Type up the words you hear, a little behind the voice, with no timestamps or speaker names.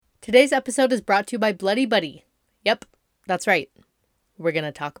Today's episode is brought to you by Bloody Buddy. Yep, that's right. We're going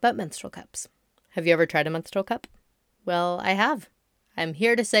to talk about menstrual cups. Have you ever tried a menstrual cup? Well, I have. I'm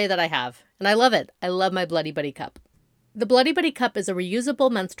here to say that I have, and I love it. I love my Bloody Buddy cup. The Bloody Buddy cup is a reusable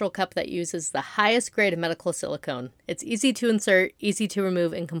menstrual cup that uses the highest grade of medical silicone. It's easy to insert, easy to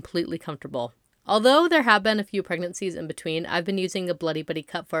remove, and completely comfortable. Although there have been a few pregnancies in between, I've been using a Bloody Buddy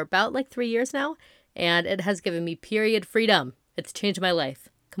cup for about 3 years now, and it has given me period freedom. It's changed my life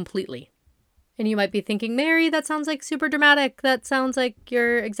completely. And you might be thinking, Mary, that sounds like super dramatic. That sounds like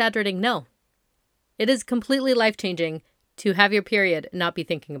you're exaggerating. No. It is completely life-changing to have your period and not be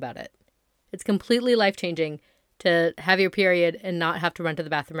thinking about it. It's completely life-changing to have your period and not have to run to the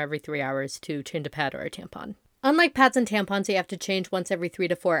bathroom every 3 hours to change a pad or a tampon. Unlike pads and tampons you have to change once every 3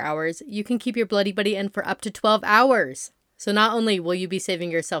 to 4 hours, you can keep your Bloody Buddy in for up to 12 hours. So not only will you be saving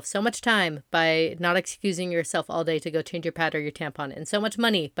yourself so much time by not excusing yourself all day to go change your pad or your tampon, and so much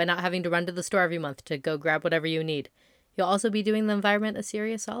money by not having to run to the store every month to go grab whatever you need, you'll also be doing the environment a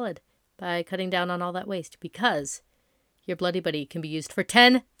serious solid by cutting down on all that waste, because your Bloody Buddy can be used for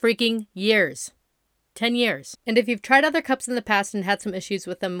 10 freaking years. 10 years. And if you've tried other cups in the past and had some issues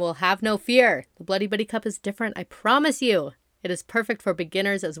with them, well, have no fear. The Bloody Buddy cup is different, I promise you. It is perfect for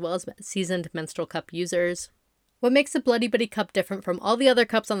beginners as well as seasoned menstrual cup users. What makes the Bloody Buddy cup different from all the other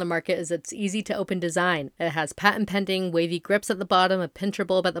cups on the market is its easy to open design. It has patent pending wavy grips at the bottom, a pincher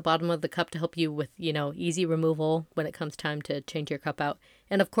bulb at the bottom of the cup to help you with, easy removal when it comes time to change your cup out.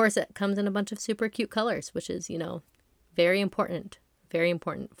 And of course, it comes in a bunch of super cute colors, which is, very important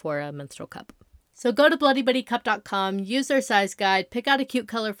for a menstrual cup. So go to bloodybuddycup.com, use their size guide, pick out a cute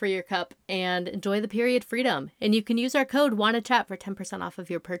color for your cup, and enjoy the period freedom. And you can use our code WANNACHAT for 10% off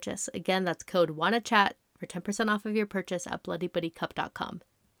of your purchase. Again, that's code WANNACHAT for 10% off of your purchase at bloodybuddycup.com.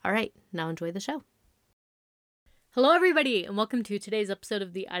 All right, now enjoy the show. Hello, everybody, and welcome to today's episode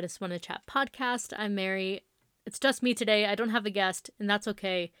of the I Just Wanna Chat podcast. I'm Mary. It's just me today. I don't have a guest, and that's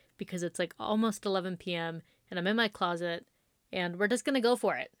okay because it's almost 11 p.m., and I'm in my closet, and we're just going to go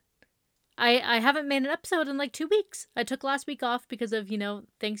for it. I haven't made an episode in 2 weeks. I took last week off because of,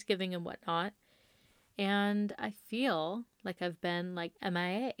 Thanksgiving and whatnot. And I feel like I've been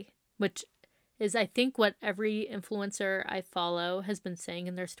MIA, which is I think what every influencer I follow has been saying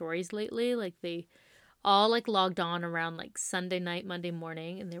in their stories lately. They all logged on around Sunday night, Monday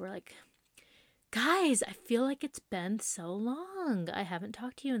morning, and they were like, guys, I feel like it's been so long. I haven't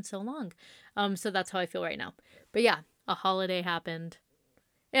talked to you in so long. So that's how I feel right now. But yeah, a holiday happened.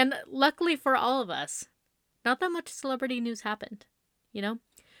 And luckily for all of us, not that much celebrity news happened,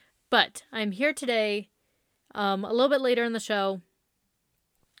 But I'm here today, a little bit later in the show.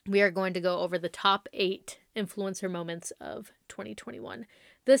 We are going to go over the top 8 influencer moments of 2021.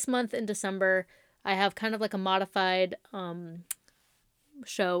 This month in December, I have kind of a modified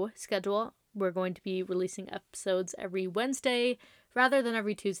show schedule. We're going to be releasing episodes every Wednesday rather than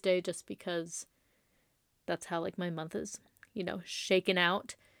every Tuesday, just because that's how my month is, shaken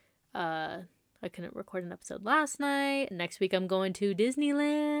out. I couldn't record an episode last night. Next week I'm going to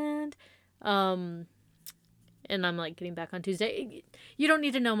Disneyland. And I'm getting back on Tuesday. You don't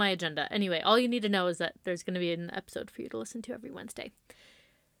need to know my agenda. Anyway, all you need to know is that there's going to be an episode for you to listen to every Wednesday.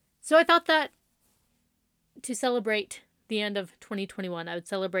 So I thought that to celebrate the end of 2021, I would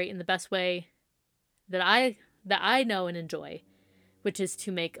celebrate in the best way that I know and enjoy, which is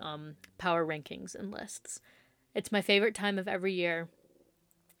to make power rankings and lists. It's my favorite time of every year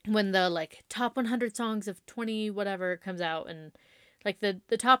when the top 100 songs of 20 whatever comes out, and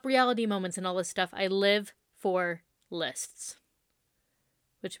the top reality moments and all this stuff. I live for lists,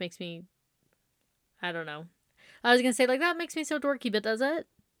 which makes me, I don't know. I was gonna say that makes me so dorky, but does it?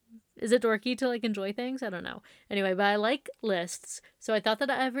 Is it dorky to enjoy things? I don't know. Anyway, but I like lists, so I thought that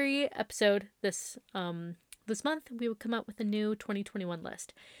every episode this month we would come out with a new 2021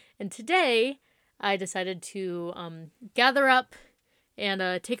 list. And today I decided to gather up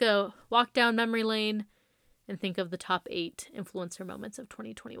and take a walk down memory lane and think of the top 8 influencer moments of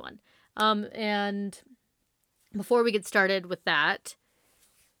 2021. And before we get started with that,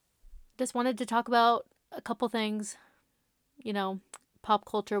 just wanted to talk about a couple things, pop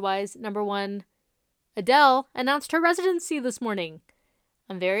culture wise. Number 1, Adele announced her residency this morning.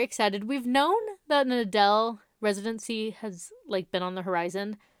 I'm very excited. We've known that an Adele residency has been on the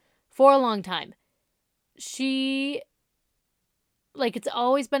horizon for a long time. She, it's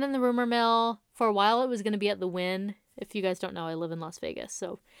always been in the rumor mill. For a while it was going to be at the Wynn. If you guys don't know, I live in Las Vegas,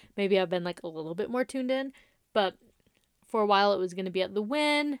 so maybe I've been a little bit more tuned in. But for a while it was going to be at the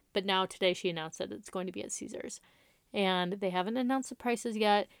Wynn, but now today she announced that it's going to be at Caesars. And they haven't announced the prices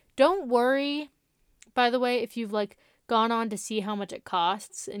yet. Don't worry, by the way, if you've gone on to see how much it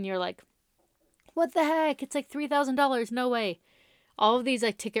costs and you're like, what the heck? It's like $3,000. No way. All of these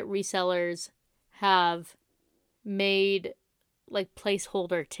like ticket resellers have made like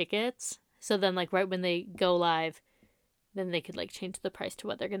placeholder tickets. So then like right when they go live, then they could like change the price to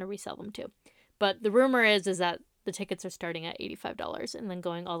what they're going to resell them to. But the rumor is that the tickets are starting at $85 and then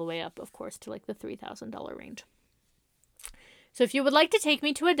going all the way up, of course, to like the $3,000 range. So if you would like to take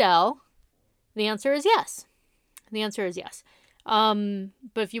me to Adele, the answer is yes. The answer is yes.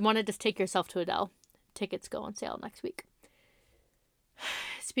 But if you want to just take yourself to Adele, tickets go on sale next week.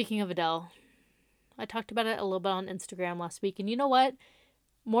 Speaking of Adele, I talked about it a little bit on Instagram last week, and you know what?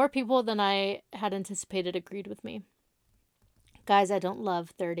 More people than I had anticipated agreed with me. Guys, I don't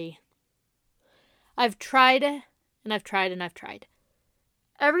love 30. I've tried, and I've tried, and I've tried.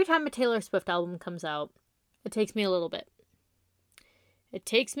 Every time a Taylor Swift album comes out, it takes me a little bit. It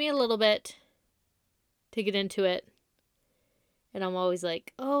takes me a little bit to get into it. And I'm always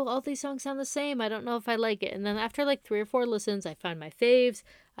like, oh, all these songs sound the same. I don't know if I like it. And then after like 3 or 4 listens, I find my faves.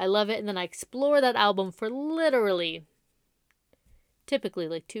 I love it. And then I explore that album for literally, typically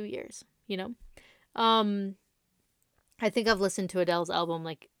like 2 years, you know? I think I've listened to Adele's album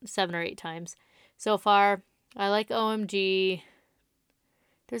like 7 or 8 times so far. I like OMG.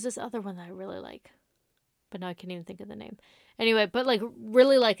 There's this other one that I really like, but now I can't even think of the name. Anyway, but like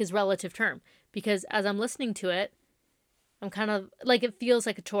really like is relative term, because as I'm listening to it, I'm kind of like, it feels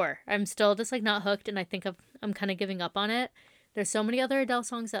like a chore. I'm still just like not hooked, and I think I'm kind of giving up on it. There's so many other Adele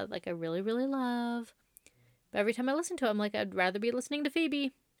songs that like I really, really love. But every time I listen to it, I'm like, I'd rather be listening to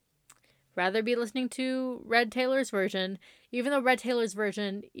Phoebe. Rather be listening to Red Taylor's version. Even though Red Taylor's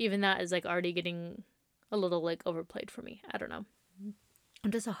version, even that is like already getting a little like overplayed for me. I don't know.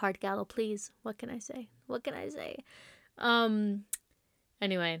 I'm just a hard gal, please. What can I say? What can I say?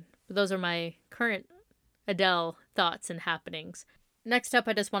 Anyway, those are my current Adele thoughts and happenings. Next up,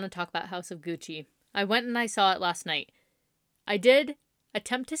 I just want to talk about House of Gucci. I went and I saw it last night. I did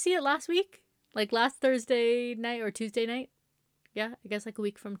attempt to see it last week, like last Thursday night or Tuesday night. Yeah, I guess like a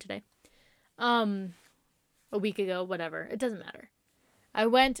week from today. A week ago, whatever. It doesn't matter. I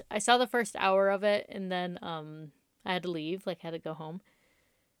went, I saw the first hour of it, and then I had to leave, like I had to go home.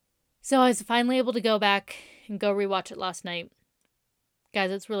 So I was finally able to go back and go rewatch it last night.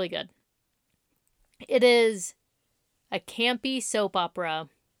 Guys, it's really good. It is a campy soap opera,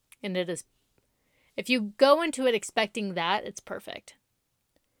 and it is, if you go into it expecting that, it's perfect.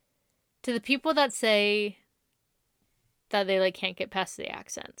 To the people that say that they like can't get past the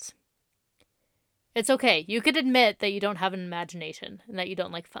accents, it's okay. You could admit that you don't have an imagination and that you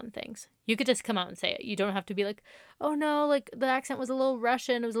don't like fun things. You could just come out and say it. You don't have to be like, oh no, like the accent was a little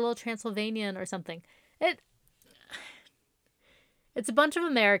Russian, it was a little Transylvanian or something. It's a bunch of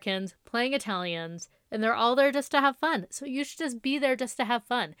Americans playing Italians, and they're all there just to have fun. So you should just be there just to have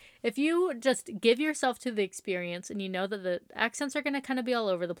fun. If you just give yourself to the experience, and you know that the accents are going to kind of be all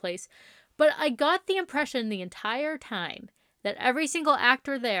over the place. But I got the impression the entire time that every single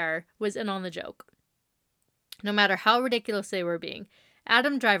actor there was in on the joke. No matter how ridiculous they were being.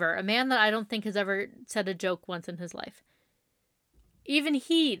 Adam Driver, a man that I don't think has ever said a joke once in his life. Even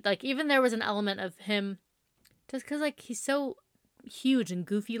there was an element of him, just because, like, he's so huge and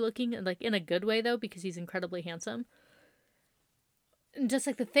goofy looking, and, like, in a good way, though, because he's incredibly handsome. And just,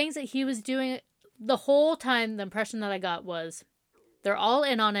 like, the things that he was doing, the whole time, the impression that I got was, they're all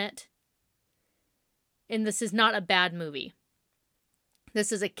in on it, and this is not a bad movie.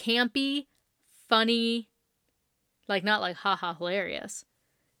 This is a campy, funny, like, not like haha hilarious,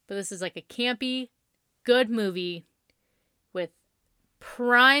 but this is like a campy, good movie with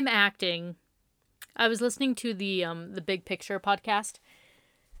prime acting. I was listening to the Big Picture podcast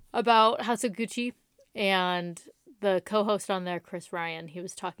about House of Gucci, and the co-host on there, Chris Ryan, he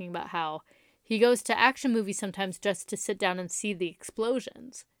was talking about how he goes to action movies sometimes just to sit down and see the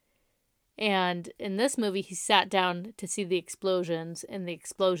explosions. And in this movie, he sat down to see the explosions, and the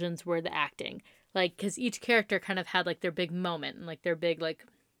explosions were the acting. Like, because each character kind of had, like, their big moment, and, like, their big, like,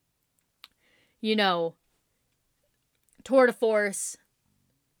 you know, tour de force,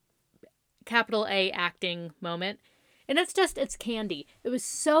 capital A acting moment. And it's candy. It was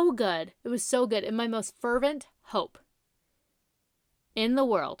so good. It was so good. And my most fervent hope in the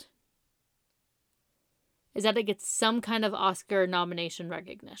world is that it gets some kind of Oscar nomination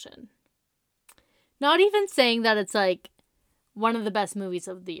recognition. Not even saying that it's, like, one of the best movies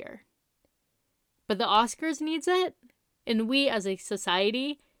of the year. But the Oscars needs it, and we as a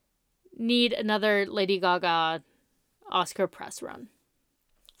society need another Lady Gaga Oscar press run.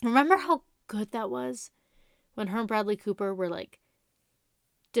 Remember how good that was? When her and Bradley Cooper were, like,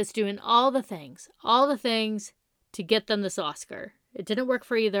 just doing all the things, to get them this Oscar. It didn't work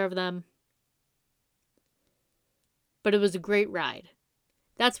for either of them, but it was a great ride.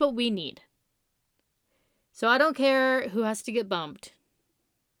 That's what we need. So I don't care who has to get bumped.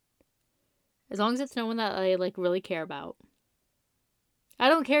 As long as it's no one that I really care about. I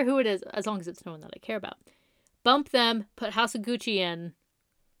don't care who it is, as long as it's no one that I care about. Bump them, put House of Gucci in,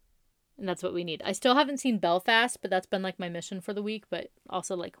 and that's what we need. I still haven't seen Belfast, but that's been my mission for the week. But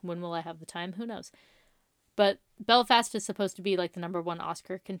also when will I have the time? Who knows? But Belfast is supposed to be the number one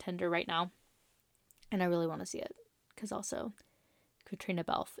Oscar contender right now. And I really want to see it. Because also Katrina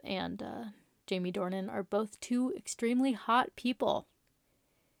Balfe and Jamie Dornan are both two extremely hot people.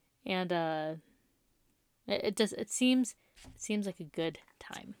 And it seems like a good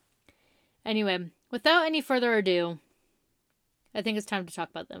time. Anyway, without any further ado, I think it's time to talk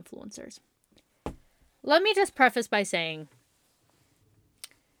about the influencers. Let me just preface by saying,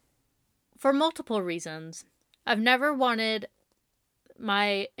 for multiple reasons, I've never wanted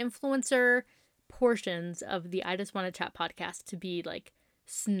my influencer portions of the I Just Want to Chat podcast to be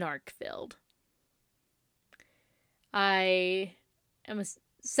snark filled. I am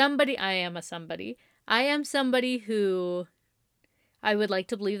somebody who I would like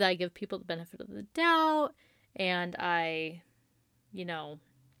to believe that I give people the benefit of the doubt, and I,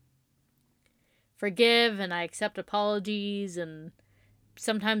 forgive and I accept apologies, and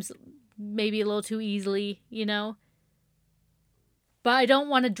sometimes maybe a little too easily, But I don't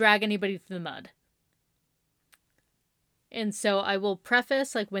want to drag anybody through the mud. And so I will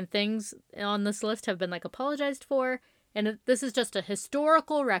preface, when things on this list have been, apologized for, and this is just a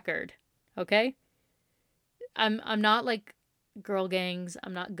historical record, okay? I'm not, girl gangs.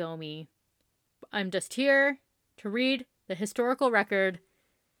 I'm not Gomi. I'm just here to read the historical record,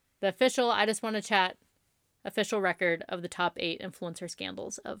 the official I Just Want to Chat official record of the top 8 influencer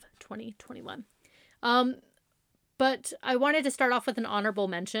scandals of 2021. But I wanted to start off with an honorable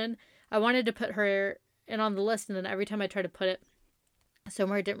mention. I wanted to put her in on the list, and then every time I tried to put it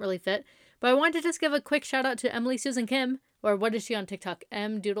somewhere, it didn't really fit. But I wanted to just give a quick shout out to Emily Susan Kim, or what is she on TikTok?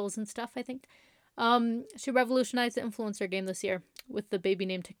 M Doodles and stuff, I think. She revolutionized the influencer game this year with the baby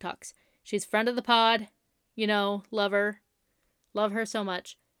name TikToks. She's friend of the pod, love her so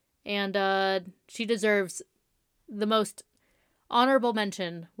much. And she deserves the most honorable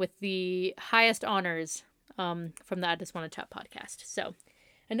mention with the highest honors from the I Just Want to Chat podcast. So,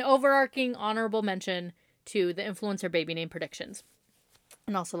 an overarching honorable mention to the influencer baby name predictions.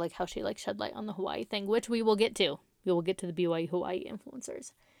 And also how she shed light on the Hawaii thing, which we will get to. We will get to the BYU Hawaii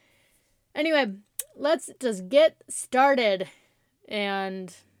influencers. Anyway, let's just get started.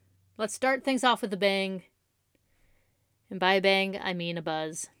 And let's start things off with a bang. And by a bang, I mean a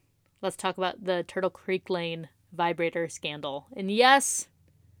buzz. Let's talk about the Turtle Creek Lane vibrator scandal. And yes,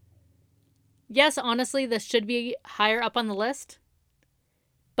 honestly, this should be higher up on the list.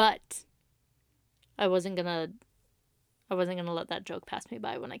 But I wasn't gonna let that joke pass me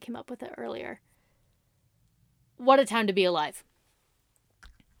by when I came up with it earlier. What a time to be alive.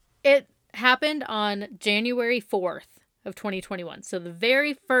 It happened on January 4th of 2021. So the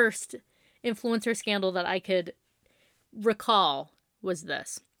very first influencer scandal that I could recall was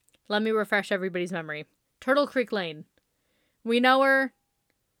this. Let me refresh everybody's memory. Turtle Creek Lane. We know her.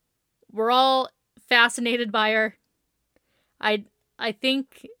 We're all fascinated by her. I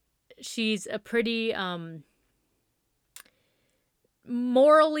think she's a pretty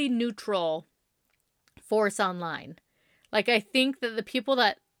morally neutral force online. I think that the people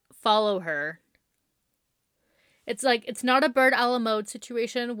that follow her, it's not a Bird a la mode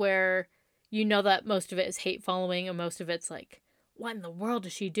situation where that most of it is hate following and most of it's what in the world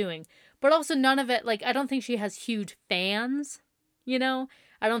is she doing? But also none of it, I don't think she has huge fans, I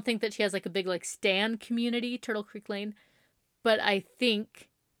don't think that she has a big stan community, Turtle Creek Lane. But I think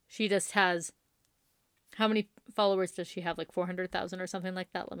she just has, how many followers does she have? 400,000 or something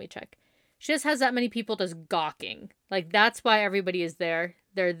like that? Let me check. She just has that many people just gawking. That's why everybody is there.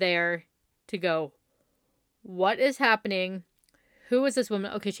 They're there to go, what is happening? Who is this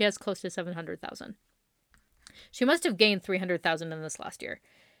woman? Okay, she has close to 700,000. She must have gained 300,000 in this last year.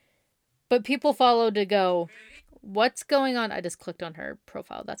 But people follow to go, what's going on? I just clicked on her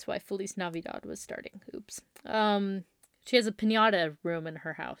profile. That's why Feliz Navidad was starting. Oops. She has a piñata room in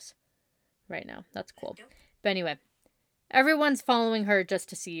her house right now. That's cool. But anyway, everyone's following her just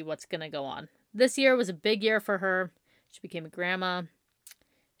to see what's going to go on. This year was a big year for her. She became a grandma.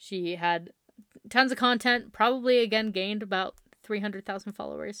 She had tons of content, probably again gained about 300,000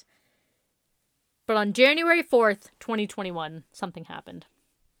 followers. But on January 4th, 2021, something happened.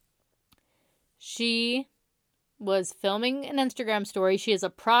 She was filming an Instagram story. She is a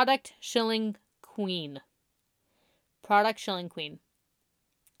product shilling queen. Product shilling queen.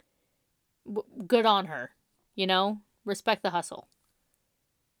 Good on her. You know? Respect the hustle.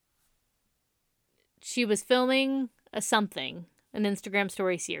 She was filming an Instagram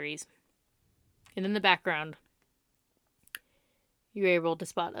story series. And in the background, you were able to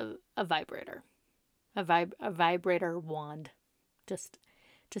spot a vibrator. A vibrator wand. Just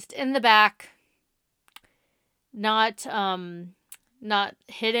in the back. Not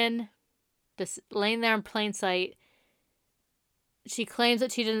hidden. Just laying there in plain sight. She claims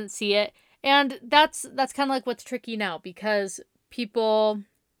that she didn't see it. And that's kind of like what's tricky now, because people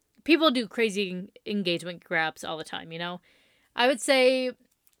do crazy engagement grabs all the time, you know? I would say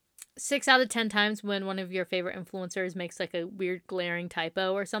 6 out of 10 times when one of your favorite influencers makes like a weird glaring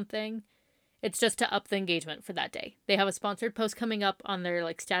typo or something, it's just to up the engagement for that day. They have a sponsored post coming up on their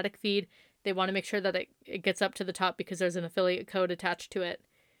like static feed. They want to make sure that it gets up to the top because there's an affiliate code attached to it.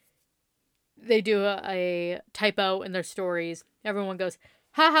 They do a typo in their stories. Everyone goes,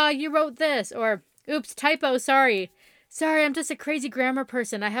 haha, you wrote this, or oops, typo, sorry, I'm just a crazy grammar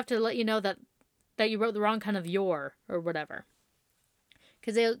person. I have to let you know that you wrote the wrong kind of your, or whatever.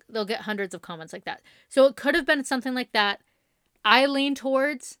 Because they'll get hundreds of comments like that. So it could have been something like that. I lean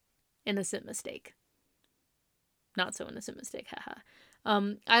towards innocent mistake. Not so innocent mistake,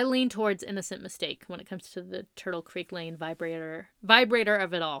 haha. I lean towards innocent mistake when it comes to the Turtle Creek Lane vibrator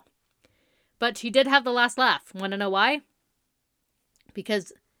of it all. But she did have the last laugh. Want to know why?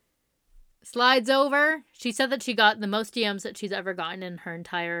 Because slides over, she said that she got the most DMs that she's ever gotten in her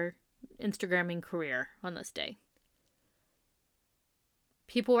entire Instagramming career on this day.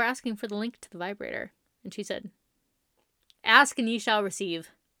 People were asking for the link to the vibrator. And she said, ask and ye shall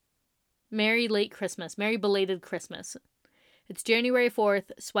receive. Merry late Christmas. Merry belated Christmas. It's January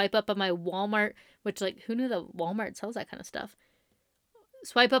 4th. Swipe up on my Walmart, which, like, who knew that Walmart sells that kind of stuff?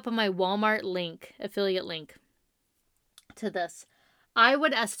 Swipe up on my Walmart link, affiliate link to this. I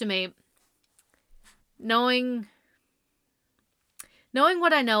would estimate, knowing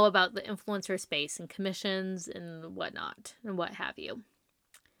what I know about the influencer space and commissions and whatnot and what have you,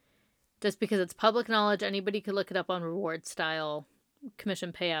 just because it's public knowledge, anybody could look it up on reward style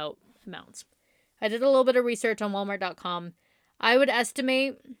commission payout amounts. I did a little bit of research on Walmart.com. I would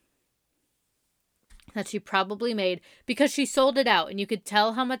estimate that she probably made, because she sold it out, and you could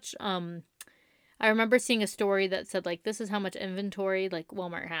tell how much, I remember seeing a story that said, like, this is how much inventory, like,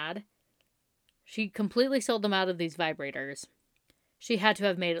 Walmart had. She completely sold them out of these vibrators. She had to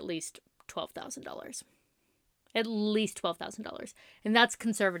have made at least $12,000. At least $12,000. And that's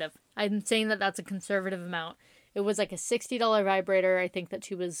conservative. I'm saying that that's a conservative amount. It was like a $60 vibrator, I think, that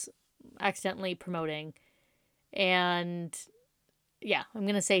she was accidentally promoting. And yeah, I'm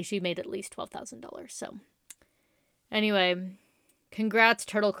going to say she made at least $12,000. So anyway, congrats,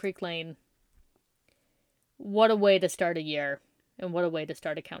 Turtle Creek Lane. What a way to start a year, and what a way to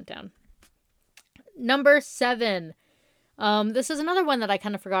start a countdown. Number 7. This is another one that I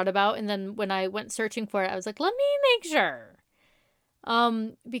kind of forgot about, and then when I went searching for it, I was like, let me make sure.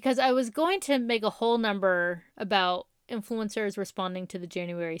 Because I was going to make a whole number about influencers responding to the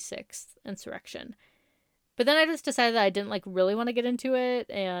January 6th insurrection. But then I just decided that I didn't like really want to get into it,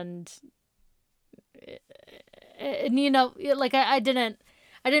 and you know, like I didn't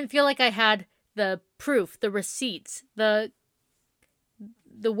feel like I had the proof, the receipts, the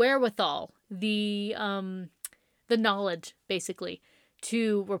wherewithal, the knowledge, basically,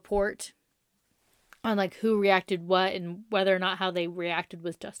 to report on like who reacted what and whether or not how they reacted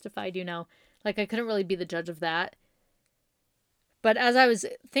was justified, you know. Like, I couldn't really be the judge of that. But as I was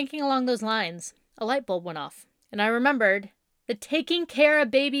thinking along those lines, a light bulb went off, and I remembered the taking care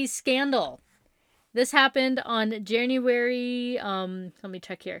of babies scandal. This happened on January, let me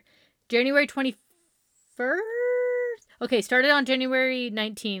check here. January 21st? Okay, started on January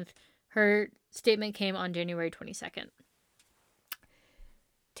 19th. Her statement came on January 22nd.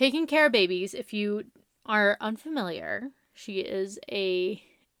 Taking care of babies, if you are unfamiliar, she is a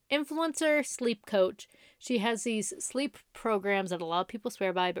influencer sleep coach. She has these sleep programs that a lot of people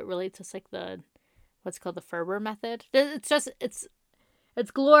swear by, but really it's just like what's called the Ferber method.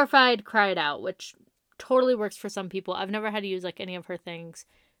 It's glorified cry it out, which totally works for some people. I've never had to use like any of her things,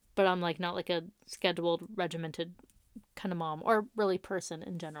 but I'm like not like a scheduled, regimented kind of mom, or really person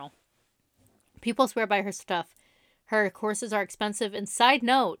in general. People swear by her stuff. Her courses are expensive. And side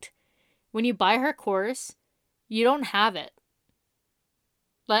note, when you buy her course, you don't have it.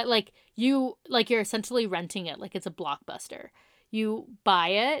 You're essentially renting it, like it's a Blockbuster. You buy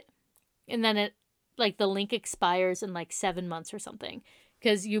it, and then it, like, the link expires in like 7 months or something.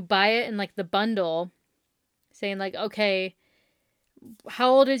 Because you buy it in like the bundle, saying like, okay,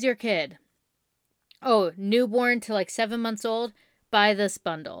 how old is your kid? Oh, newborn to like 7 months old, buy this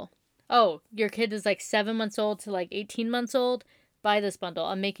bundle. Oh, your kid is like 7 months old to like 18 months old, buy this bundle.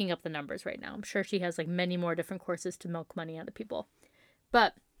 I'm making up the numbers right now. I'm sure she has like many more different courses to milk money out of people.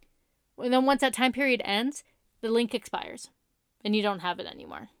 But and then once that time period ends, the link expires and you don't have it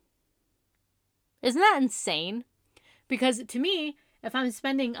anymore. Isn't that insane? Because to me, if I'm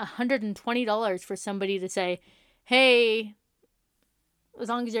spending $120 for somebody to say, hey, as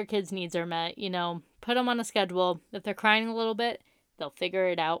long as your kids' needs are met, put them on a schedule. If they're crying a little bit, they'll figure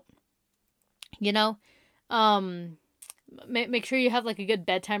it out. Make sure you have like a good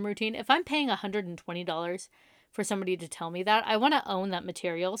bedtime routine. If I'm paying $120 for somebody to tell me that, I want to own that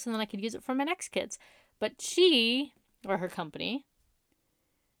material so then I could use it for my next kids. But she or her company,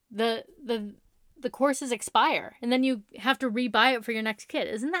 the courses expire and then you have to rebuy it for your next kid.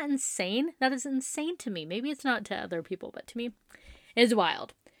 Isn't that insane? That is insane to me. Maybe it's not to other people, but to me, it's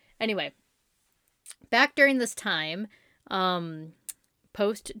wild. Anyway, back during this time,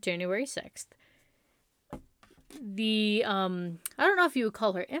 post January 6th, the I don't know if you would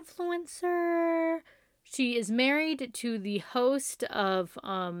call her influencer. She is married to the host of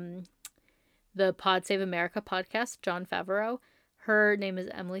the Pod Save America podcast, John Favreau. Her name is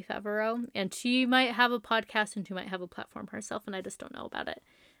Emily Favreau, and she might have a podcast and she might have a platform herself, and I just don't know about it.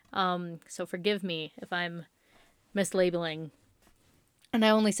 So forgive me if I'm mislabeling. And I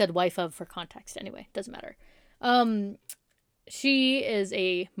only said wife of for context. Anyway, doesn't matter. She is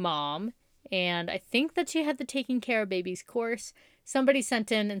a mom, and I think that she had the Taking Care of Babies course. Somebody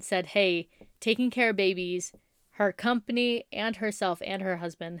sent in and said, hey, Taking Care of Babies, her company and herself and her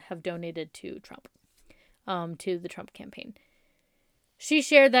husband have donated to Trump, to the Trump campaign. She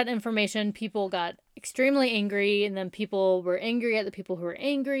shared that information. People got extremely angry, and then people were angry at the people who were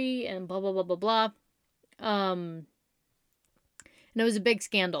angry, and blah, blah, blah, blah, blah. And it was a big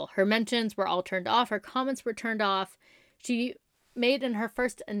scandal. Her mentions were all turned off. Her comments were turned off. She made in her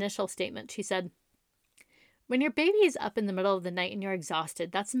first initial statement, she said, when your baby is up in the middle of the night and you're exhausted,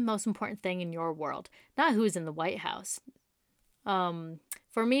 that's the most important thing in your world, not who's in the White House.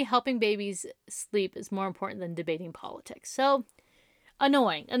 For me, helping babies sleep is more important than debating politics. So,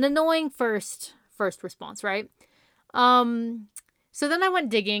 annoying. An annoying first response, right? So then I went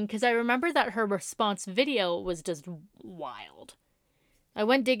digging because I remember that her response video was just wild. I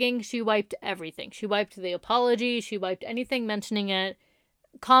went digging. She wiped everything. She wiped the apology. She wiped anything mentioning it.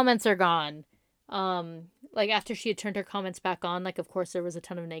 Comments are gone. Like after she had turned her comments back on, like of course there was a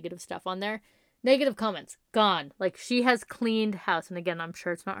ton of negative stuff on there. Negative comments, gone. Like she has cleaned house. And again, I'm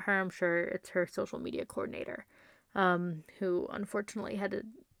sure it's not her. I'm sure it's her social media coordinator, who unfortunately had to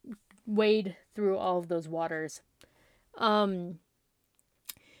wade through all of those waters. But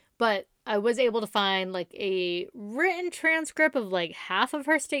I was able to find like a written transcript of like half of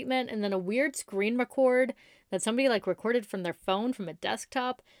her statement and then a weird screen record that somebody like recorded from their phone from a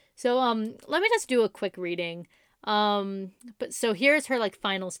desktop. So let me just do a quick reading. But so here's her like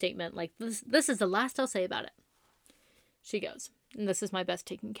final statement. Like this is the last I'll say about it. She goes, and this is my best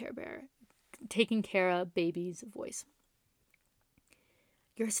taking care of baby's voice.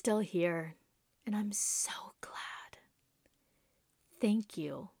 You're still here, and I'm so glad. Thank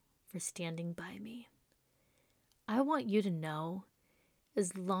you for standing by me. I want you to know,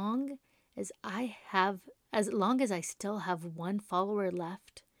 as long as I still have one follower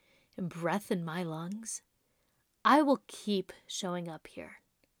left and breath in my lungs, I will keep showing up here.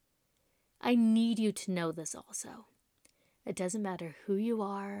 I need you to know this also. It doesn't matter who you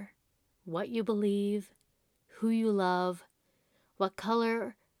are, what you believe, who you love, what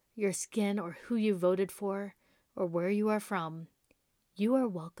color your skin or who you voted for, or where you are from. You are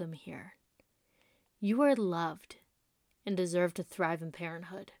welcome here. You are loved and deserve to thrive in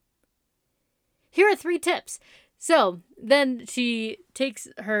parenthood. Here are 3 tips. So then she takes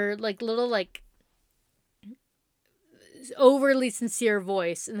her like little like overly sincere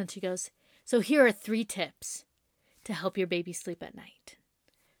voice and then she goes, so here are 3 tips to help your baby sleep at night.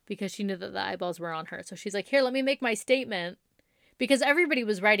 Because she knew that the eyeballs were on her. So she's like, here, let me make my statement. Because everybody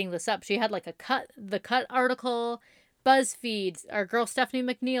was writing this up. She had like the Cut article, BuzzFeed, our girl Stephanie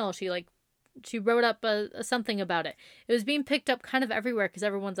McNeil, she wrote up something about it. It was being picked up kind of everywhere because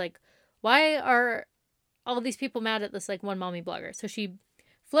everyone's like, why are all these people mad at this like one mommy blogger? So she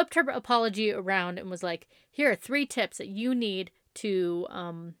flipped her apology around and was like, here are 3 tips that you need to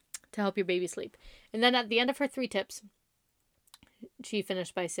help your baby sleep. And then at the end of her 3 tips, she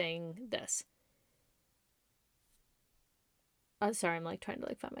finished by saying this. Sorry, I'm like trying to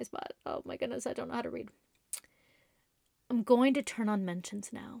like find my spot. Oh my goodness, I don't know how to read. I'm going to turn on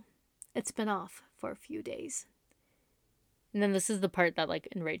mentions now. It's been off for a few days. And then this is the part that like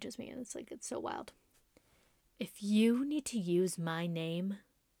enrages me, and it's like, it's so wild. if you need to use my name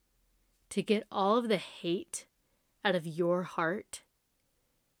to get all of the hate out of your heart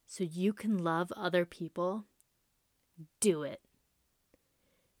so you can love other people, do it.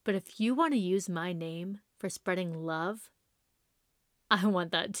 But if you want to use my name for spreading love, I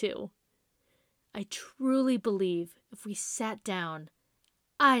want that too. I truly believe if we sat down,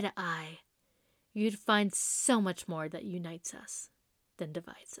 eye to eye, you'd find so much more that unites us than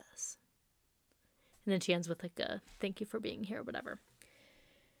divides us. And then she ends with like a thank you for being here, whatever.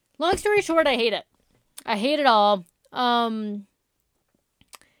 Long story short, I hate it. I hate it all. I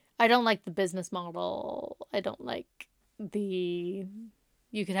don't like the business model. I don't like the...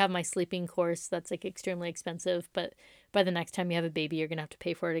 You could have my sleeping course that's like extremely expensive, but by the next time you have a baby, you're going to have to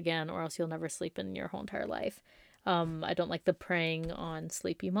pay for it again, or else you'll never sleep in your whole entire life. I don't like the preying on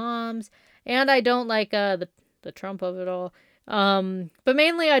sleepy moms, and I don't like the Trump of it all. But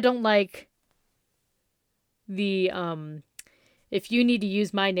mainly I don't like the if you need to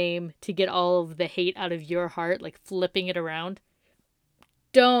use my name to get all of the hate out of your heart, like flipping it around.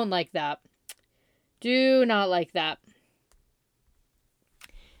 Don't like that. Do not like that.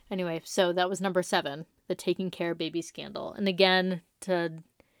 Anyway, so that was number 7, the taking care baby scandal. And again, to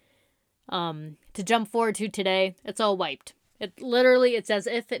jump forward to today, it's all wiped. It's as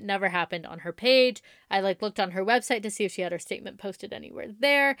if it never happened on her page. I looked on her website to see if she had her statement posted anywhere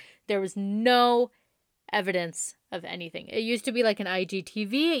there. There was no evidence of anything. It used to be like an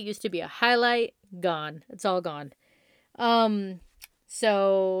IGTV. It used to be a highlight. Gone. It's all gone.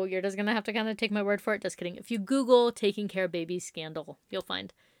 So you're just gonna have to kind of take my word for it. Just kidding. If you Google taking care baby scandal, you'll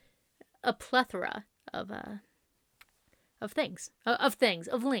find a plethora of links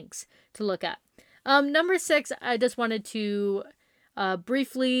to look at. Number 6, I just wanted to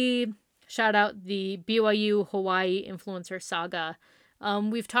briefly shout out the BYU Hawaii influencer saga.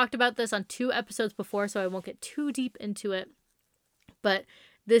 We've talked about this on 2 episodes before, so I won't get too deep into it. But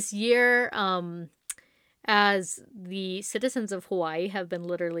this year, as the citizens of Hawaii have been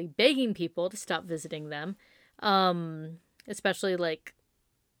literally begging people to stop visiting them, especially like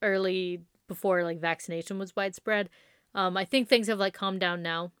early before like vaccination was widespread. I think things have like calmed down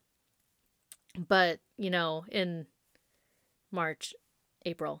now, but in March,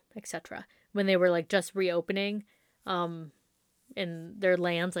 April, etc., when they were like just reopening, and their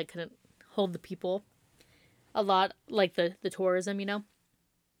lands like couldn't hold the people a lot, like the tourism,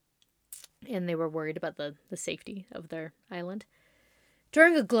 and they were worried about the safety of their island.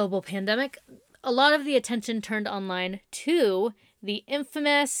 During a global pandemic, a lot of the attention turned online to the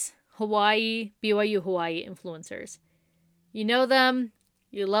infamous BYU Hawaii influencers. You know them,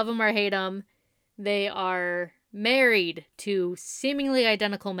 you love them or hate them. They are married to seemingly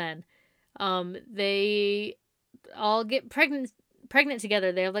identical men. They all get pregnant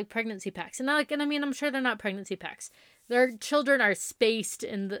together. They have like pregnancy packs, and I'm sure they're not pregnancy packs. Their children are spaced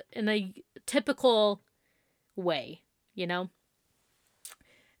in a typical way,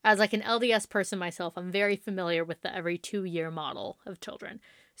 As like an LDS person myself, I'm very familiar with the every 2-year model of children.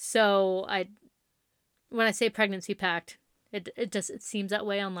 So when I say pregnancy pact, it seems that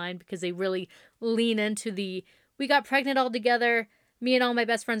way online because they really lean into we got pregnant all together, me and all my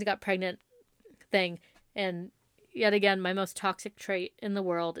best friends got pregnant thing. And yet again, my most toxic trait in the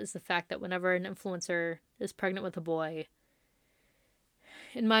world is the fact that whenever an influencer is pregnant with a boy,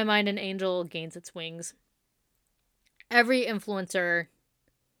 in my mind, an angel gains its wings. Every influencer,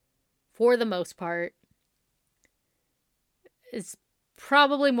 for the most part, is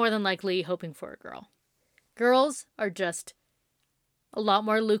probably more than likely hoping for a girl. Girls are just a lot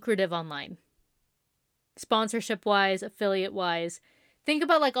more lucrative online. Sponsorship-wise, affiliate-wise. Think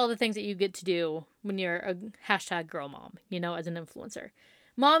about like all the things that you get to do when you're a #girl mom, as an influencer.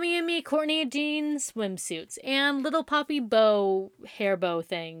 Mommy and Me, Courtney and Jean swimsuits, and little poppy hair bow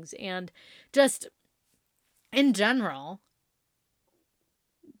things, and just in general,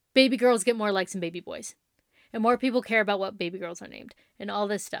 baby girls get more likes than baby boys. And more people care about what baby girls are named and all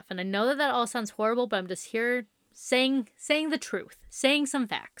this stuff. And I know that all sounds horrible, but I'm just here saying the truth, saying some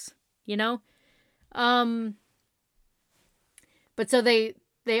facts, But so they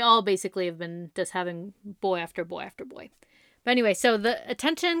all basically have been just having boy after boy after boy. But anyway, so the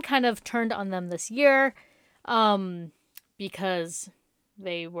attention kind of turned on them this year because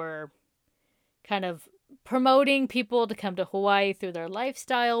they were kind of promoting people to come to Hawaii through their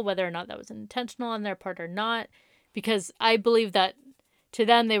lifestyle, whether or not that was intentional on their part or not. Because I believe that to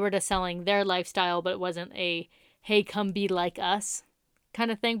them, they were just selling their lifestyle, but it wasn't a, hey, come be like us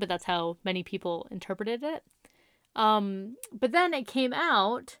kind of thing. But that's how many people interpreted it. But then it came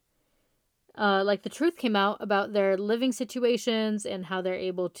out, the truth came out about their living situations and how they're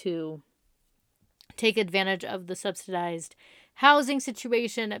able to take advantage of the subsidized housing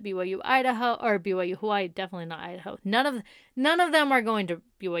situation at BYU Idaho, or BYU Hawaii, definitely not Idaho. None of them are going to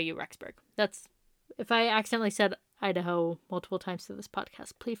BYU Rexburg. That's, if I accidentally said Idaho multiple times through this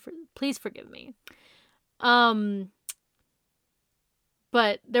podcast, please forgive me.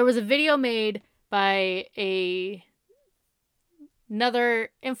 But there was a video made by another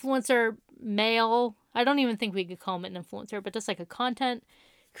influencer male. I don't even think we could call him an influencer, but just like a content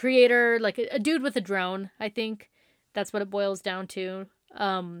creator, like a dude with a drone, I think that's what it boils down to,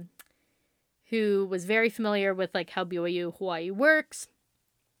 who was very familiar with like how BYU Hawaii works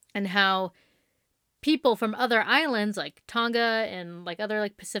and how people from other islands like Tonga and like other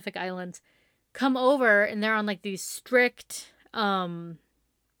like Pacific islands come over, and they're on like these strict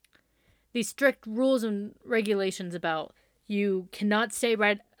rules and regulations about you cannot stay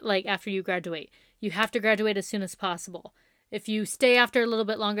right like after you graduate. You have to graduate as soon as possible. If you stay after a little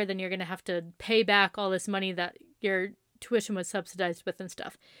bit longer, then you're going to have to pay back all this money that your tuition was subsidized with and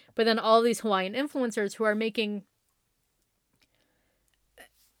stuff. But then all these Hawaiian influencers who are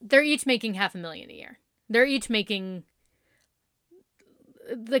they're each making $500,000 a year. They're each making,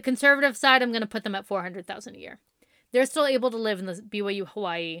 the conservative side, I'm going to put them at $400,000 a year. They're still able to live in the BYU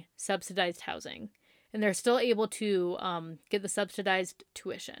Hawaii subsidized housing, and they're still able to get the subsidized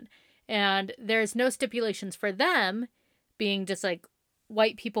tuition. And there's no stipulations for them being just like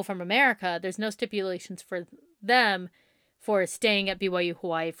white people from America. There's no stipulations for them for staying at BYU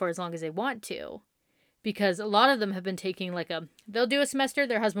Hawaii for as long as they want to. Because a lot of them have been taking like they'll do a semester,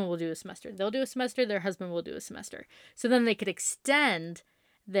 their husband will do a semester. They'll do a semester, their husband will do a semester. So then they could extend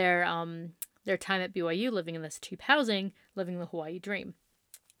their time at BYU living in this cheap housing, living the Hawaii dream.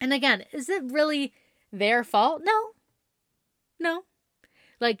 And again, is it really their fault? No.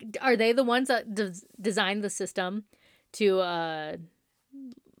 Like, are they the ones that designed the system to,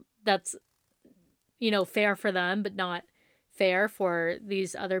 that's, fair for them, but not fair for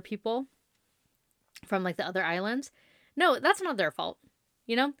these other people from like the other islands? No, that's not their fault,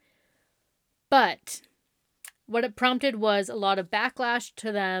 But what it prompted was a lot of backlash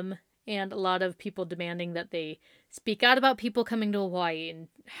to them and a lot of people demanding that they speak out about people coming to Hawaii and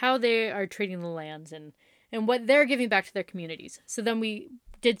how they are treating the lands and what they're giving back to their communities. So then we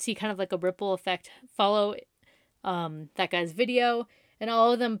did see kind of like a ripple effect follow that guy's video, and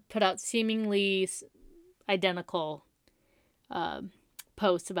all of them put out seemingly identical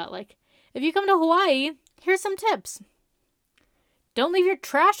posts about like, if you come to Hawaii, here's some tips. Don't leave your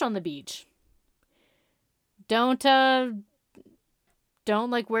trash on the beach. Don't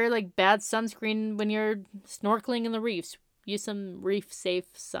like wear like bad sunscreen when you're snorkeling in the reefs. Use some reef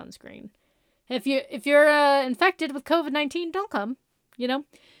safe sunscreen. If you're infected with COVID-19, don't come,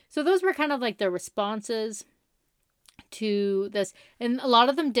 So those were kind of like their responses to this. And a lot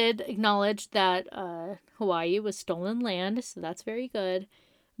of them did acknowledge that Hawaii was stolen land, so that's very good.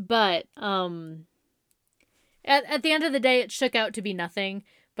 But at the end of the day, it shook out to be nothing.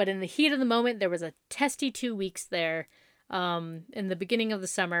 But in the heat of the moment, there was a testy 2 weeks there in the beginning of the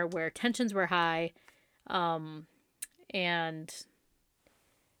summer where tensions were high, and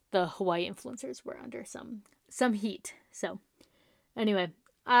the Hawaii influencers were under some heat. So anyway,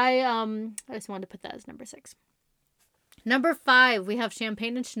 I just wanted to put that as number 6. Number 5, we have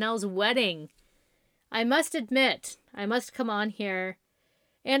Champagne and Chanel's wedding. I must come on here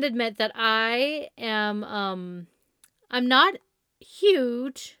and admit that I am, I'm not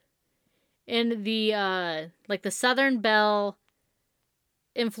huge in the, like the Southern Belle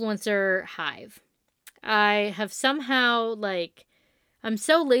influencer hive. I have somehow, like, I'm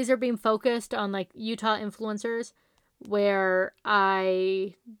so laser beam focused on, like, Utah influencers where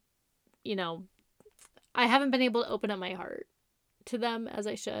I haven't been able to open up my heart to them as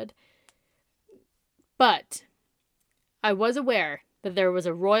I should. But I was aware that there was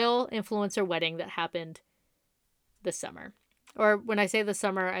a royal influencer wedding that happened this summer. Or when I say the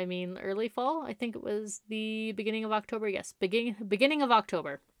summer, I mean early fall. I think it was the beginning of October. Yes, beginning of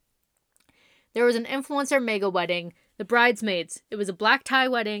October. There was an influencer mega wedding. The bridesmaids, it was a black tie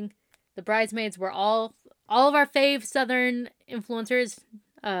wedding. The bridesmaids were all of our fave Southern influencers.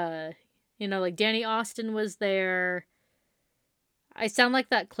 Like Danny Austin was there. I sound like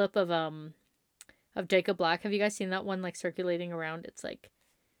that clip of Jacob Black. Have you guys seen that one like circulating around? It's like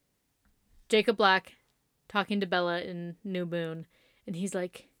Jacob Black talking to Bella in New Moon, and he's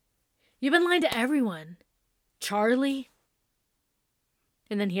like, "You've been lying to everyone, Charlie."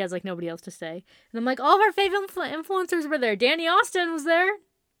 And then he has like nobody else to say. And I'm like, all of our favorite influencers were there. Danny Austin was there. And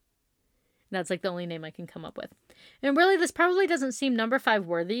that's like the only name I can come up with. And really, this probably doesn't seem number 5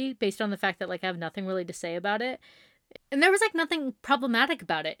 worthy based on the fact that like I have nothing really to say about it. And there was like nothing problematic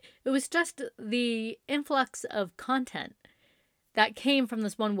about it. It was just the influx of content that came from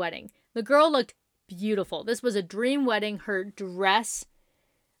this one wedding. The girl looked beautiful. This was a dream wedding. Her dress,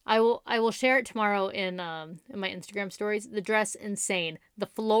 I will share it tomorrow in my Instagram stories. The dress, insane. The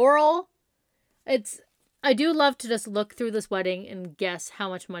floral, I do love to just look through this wedding and guess how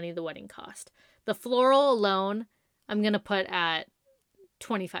much money the wedding cost. The floral alone, I'm gonna put at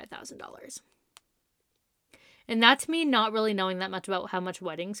 $25,000. And that's me not really knowing that much about how much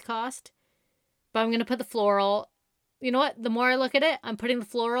weddings cost. But I'm gonna put the floral. You know what? The more I look at it, I'm putting the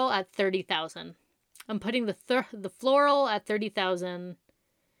floral at $30,000. I'm putting the floral at $30,000.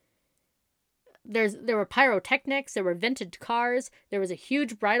 There were pyrotechnics, there were vintage cars, there was a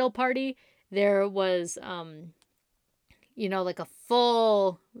huge bridal party, there was like a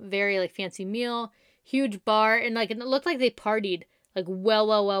full, very like fancy meal, huge bar, and like it looked like they partied like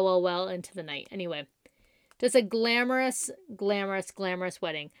well into the night. Anyway, just a glamorous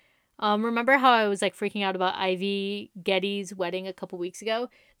wedding. Remember how I was like freaking out about Ivy Getty's wedding a couple weeks ago?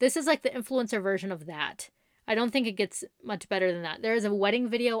 This is like the influencer version of that. I don't think it gets much better than that. There is a wedding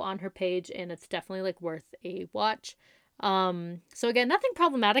video on her page, and it's definitely like worth a watch. So again, nothing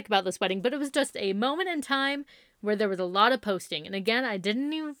problematic about this wedding, but it was just a moment in time where there was a lot of posting. And again, I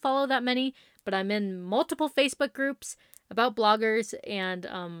didn't even follow that many, but I'm in multiple Facebook groups about bloggers, and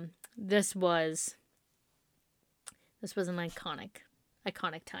this was an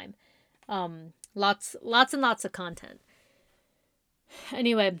iconic time. Lots and lots of content.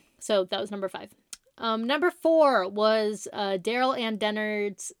 Anyway, so that was number 5. Number 4 was Daryl and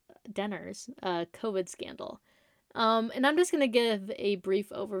Denner's COVID scandal. And I'm just going to give a brief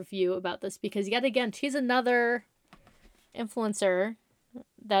overview about this because, yet again, she's another influencer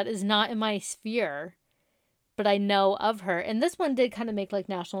that is not in my sphere, but I know of her. And this one did kind of make like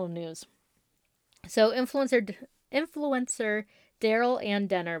national news. So influencer Daryl and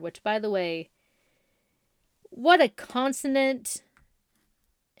Denner, which, by the way, what a consonant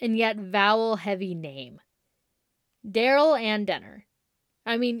and yet vowel heavy name. Daryl and Denner.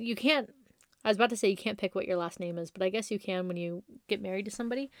 I mean, I was about to say you can't pick what your last name is, but I guess you can when you get married to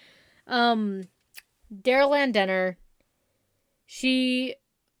somebody. Daryl and Denner. She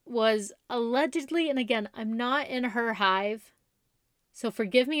was allegedly, and again, I'm not in her hive, so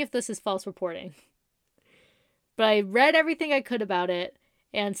forgive me if this is false reporting. But I read everything I could about it,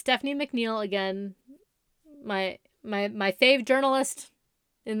 and Stephanie McNeil, again, my fave journalist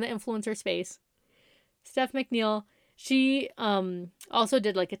in the influencer space, Steph McNeil, she also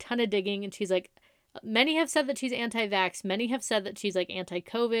did like a ton of digging, and she's like, many have said that she's anti-vax, many have said that she's like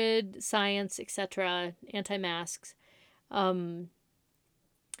anti-COVID, science, etc., anti-masks.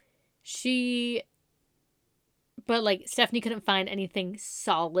 But like Stephanie couldn't find anything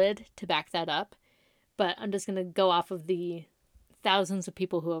solid to back that up. But I'm just going to go off of the thousands of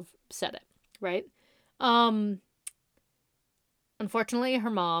people who have said it, right? Unfortunately, her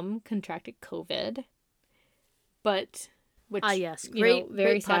mom contracted COVID, but yes,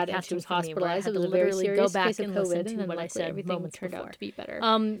 very sad, and she was hospitalized. It was a very serious case of COVID, and then what I said everything turned out to be better.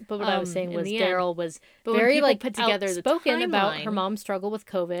 But what I was saying was Daryl was very like put together, spoken about her mom's struggle with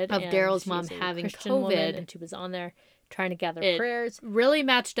COVID, of Daryl's mom having COVID, and she was on there trying to gather prayers. Really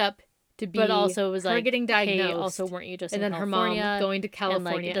matched up. But also was like getting diagnosed. Hey, also, weren't you just and in then California, her mom going to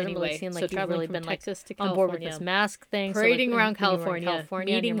California? Like, it doesn't really seem like you've really been Texas to California, on board with this mask thing, parading around California,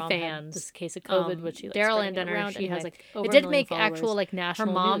 meeting fans. This case of COVID, which she like, Daryl and Denner, she has like over it did make actual like national.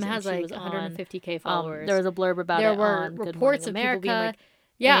 Her mom has like 150K followers. There was a blurb about it. There were reports of people being like.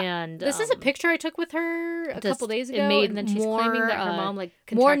 Yeah, and this is a picture I took with her a couple days ago, and then she's claiming that her mom like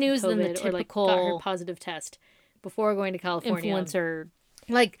more news than the typical got her positive test before going to California. Influencer.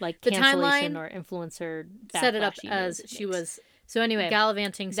 Like the timeline or influencer set it up as she was. So anyway,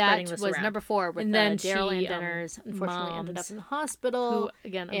 gallivanting, spreading this around. That was number 4. With and then Daryl and Denner's unfortunately ended up in the hospital. Who,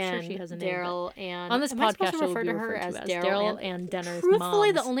 again, I'm sure she has a name. Daryl and on this podcast, we'll refer to her as Daryl and Denner's mom.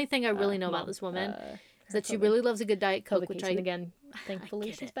 Truthfully, the only thing I really know about this woman is that she really loves a good Diet Coke, which again,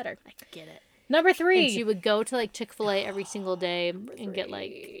 thankfully, she's better. I get it. Number 3. And she would go to like Chick-fil-A every single day and get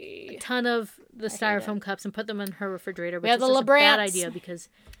like a ton of the styrofoam cups and put them in her refrizerator, which is just a bad idea because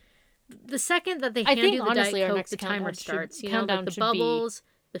the second that they hand you the Diet Coke, the timer starts. You know, like the bubbles,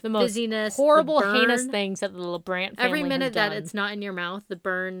 the fizziness, horrible, heinous things that the LeBrant family every minute that it's not in your mouth, the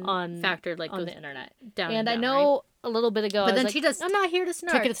burn factor like on the internet down. And I know a little bit ago, but then she just I'm not here to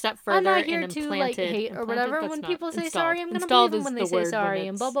snark. Took it a step further. I'm not here to like hate or whatever. When people say sorry, I'm gonna believe them when they say sorry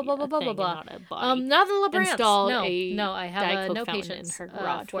and blah blah blah blah blah blah blah. Not the LeBrants. Install no, I have no patience in her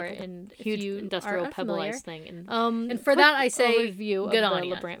garage for it and huge industrial pebbleized thing. And for that I say good on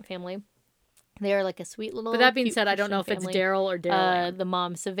the LeBrant family. They are like a sweet little. But that being said, Christian I don't know if it's Daryl or Daryl. The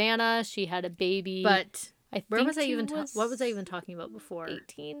mom, Savannah, she had a baby. But what was I even talking about before?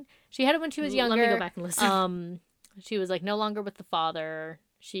 18. She had it when she was younger. Let me go back and listen. She was like no longer with the father.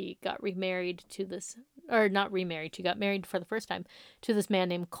 She got remarried to this, or not remarried. She got married for the first time to this man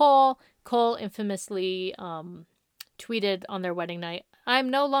named Cole. Cole infamously tweeted on their wedding night,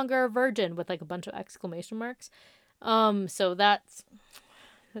 "I'm no longer a virgin," with like a bunch of exclamation marks. So that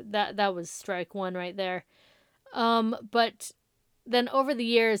was strike one right there. But then over the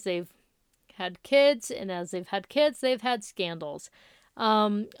years they've had kids, and as they've had kids, they've had scandals.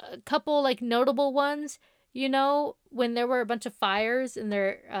 A couple like notable ones, you know, when there were a bunch of fires in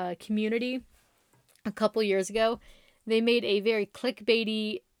their community a couple years ago, they made a very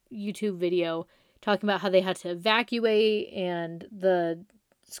clickbaity YouTube video talking about how they had to evacuate, and the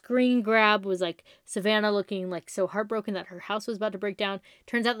screen grab was like Savannah looking like so heartbroken that her house was about to break down.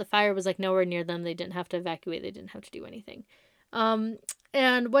 Turns out the fire was like nowhere near them. They didn't have to evacuate. They didn't have to do anything.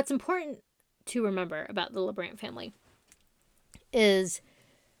 And what's important to remember about the LeBrant family is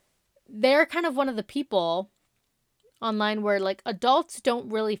they're kind of one of the people online where like adults don't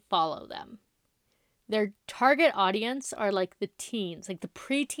really follow them. Their target audience are like the teens, like the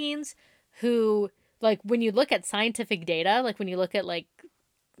preteens who, like when you look at scientific data, like when you look at like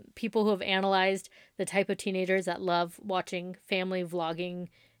people who have analyzed the type of teenagers that love watching family vlogging,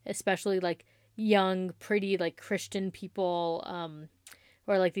 especially like young, pretty like Christian people,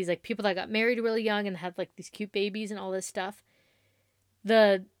 or like these like people that got married really young and had like these cute babies and all this stuff.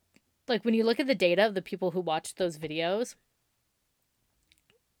 Like when you look at the data of the people who watch those videos,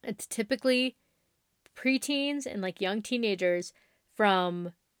 it's typically preteens and like young teenagers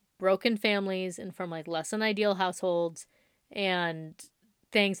from broken families and from like less than ideal households and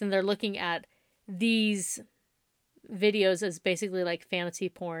things, and they're looking at these videos as basically like fantasy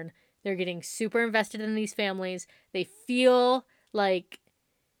porn. They're getting super invested in these families. They feel like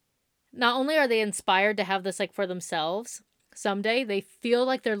not only are they inspired to have this like for themselves someday, they feel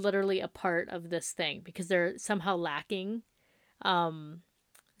like they're literally a part of this thing because they're somehow lacking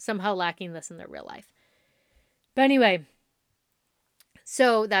this in their real life. But anyway,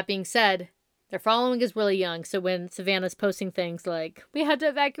 so that being said, their following is really young. So when Savannah's posting things like, "We had to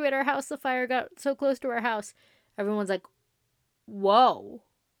evacuate our house, the fire got so close to our house," everyone's like, "Whoa.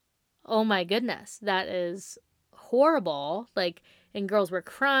 Oh my goodness, that is horrible." Like, and girls were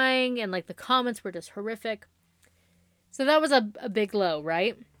crying, and like the comments were just horrific. So that was a big low,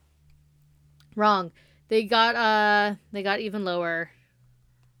 right? Wrong. They got even lower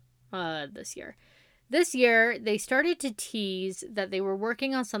this year. This year, they started to tease that they were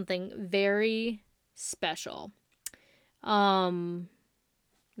working on something very special.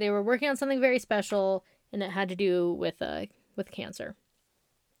 They were working on something very special, and it had to do with cancer.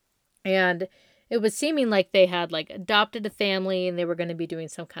 And it was seeming like they had like adopted a family, and they were going to be doing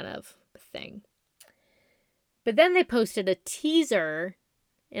some kind of thing. But then they posted a teaser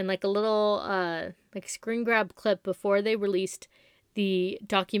and like a little like screen grab clip before they released the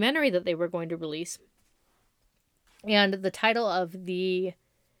documentary that they were going to release. And the title of the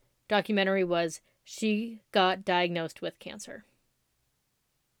documentary was "She Got Diagnosed with Cancer."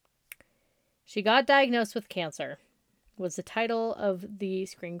 "She Got Diagnosed with Cancer" was the title of the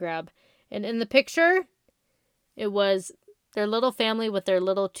screen grab. And in the picture, it was their little family with their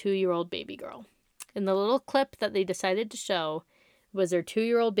little 2-year-old baby girl. And the little clip that they decided to show was their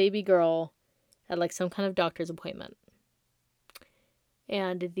 2-year-old baby girl at like some kind of doctor's appointment.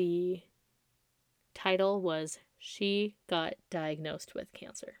 And the title was "She Got Diagnosed with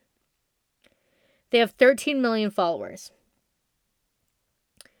Cancer." They have 13 million followers.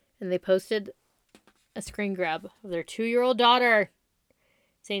 And they posted a screen grab of their 2-year-old daughter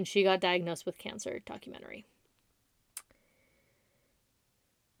saying she got diagnosed with cancer documentary.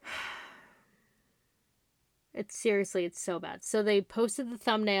 It's so bad. So they posted the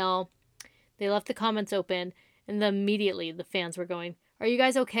thumbnail, they left the comments open, and then immediately the fans were going, "Are you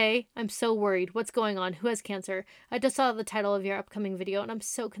guys okay? I'm so worried. What's going on? Who has cancer? I just saw the title of your upcoming video and I'm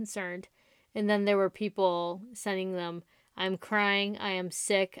so concerned." And then there were people sending them, "I'm crying. I am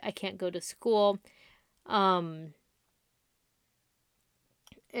sick. I can't go to school."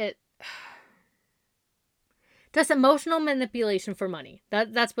 Just emotional manipulation for money.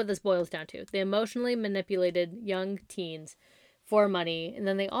 That's what this boils down to. They emotionally manipulated young teens for money. And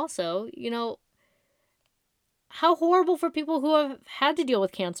then they also, you know, how horrible for people who have had to deal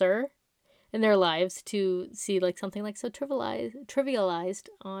with cancer in their lives to see like something like so trivialized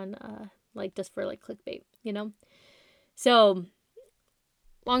on like just for like clickbait, you know? So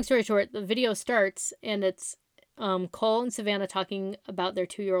long story short, the video starts and it's Cole and Savannah talking about their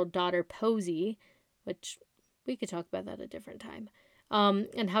 2-year-old daughter, Posey, which we could talk about that at a different time,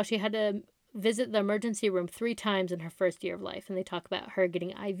 and how she had to visit the emergency room 3 times in her first year of life. And they talk about her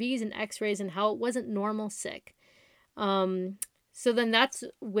getting IVs and x-rays and how it wasn't normal sick. So then that's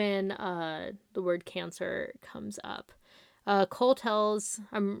when the word cancer comes up. Cole tells,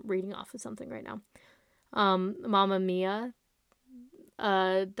 I'm reading off of something right now,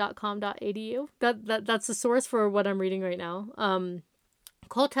 mamamia.com.adu. That's the source for what I'm reading right now.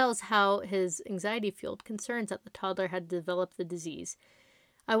 Cole tells how his anxiety-fueled concerns that the toddler had developed the disease.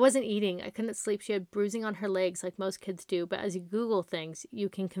 I wasn't eating. I couldn't sleep. She had bruising on her legs like most kids do, but as you Google things, you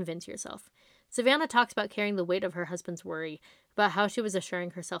can convince yourself. Savannah talks about carrying the weight of her husband's worry, about how she was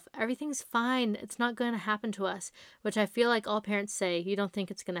assuring herself, everything's fine, it's not going to happen to us, which I feel like all parents say, you don't think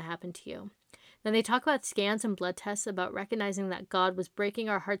it's going to happen to you. Then they talk about scans and blood tests, about recognizing that God was breaking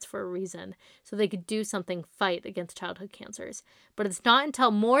our hearts for a reason, so they could do something, fight against childhood cancers. But it's not until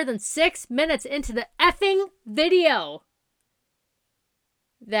more than 6 minutes into the effing video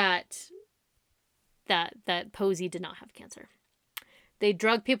that Posey did not have cancer. They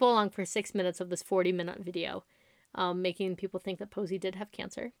drug people along for 6 minutes of this 40-minute video, making people think that Posey did have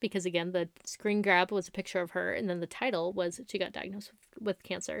cancer. Because, again, the screen grab was a picture of her, and then the title was she got diagnosed with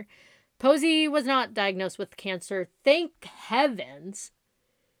cancer. Posey was not diagnosed with cancer, thank heavens.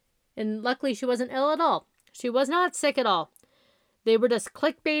 And luckily, she wasn't ill at all. She was not sick at all. They were just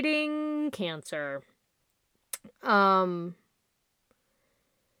clickbaiting cancer. Oh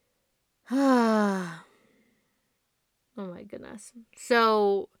my goodness.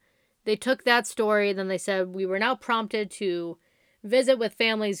 So they took that story, then they said we were now prompted to visit with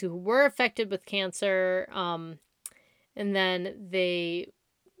families who were affected with cancer. And then they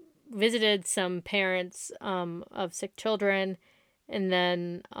visited some parents of sick children. And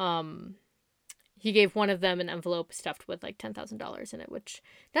then he gave one of them an envelope stuffed with like $10,000 in it, which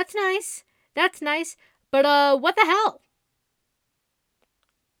that's nice. That's nice. But what the hell?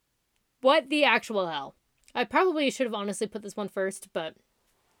 What the actual hell? I probably should have honestly put this one first, but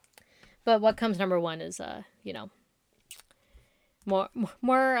what comes number one is more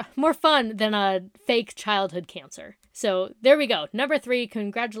fun than a fake childhood cancer. So there we go. Number 3,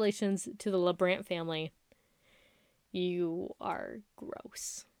 congratulations to the LeBrant family. You are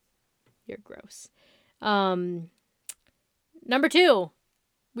gross. You're gross. Number 2,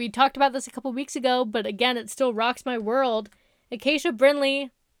 we talked about this a couple weeks ago, but again, it still rocks my world. Acacia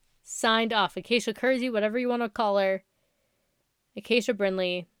Brindley signed off. Acacia Kersey, whatever you want to call her. Acacia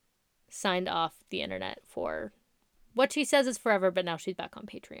Brindley signed off the internet for what she says is forever, but now she's back on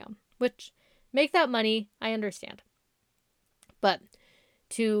Patreon. Which, make that money, I understand. But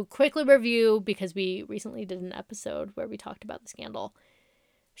to quickly review, because we recently did an episode where we talked about the scandal,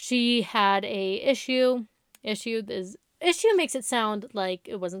 she had a issue. Issue makes it sound like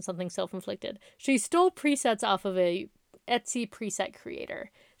it wasn't something self-inflicted. She stole presets off of a Etsy preset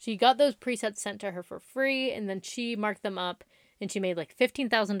creator. She got those presets sent to her for free, and then she marked them up, and she made like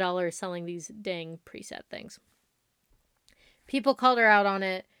 $15,000 selling these dang preset things. People called her out on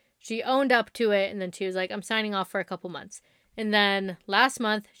it. She owned up to it, and then she was like, I'm signing off for a couple months. And then last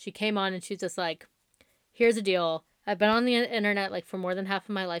month, she came on, and she's just like, here's the deal. I've been on the internet like for more than half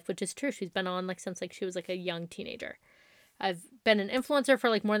of my life, which is true. She's been on like since like she was like a young teenager. I've been an influencer for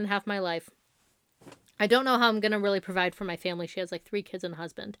like more than half my life. I don't know how I'm going to really provide for my family. She has like 3 kids and a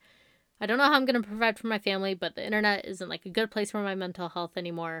husband. I don't know how I'm going to provide for my family, but the internet isn't like a good place for my mental health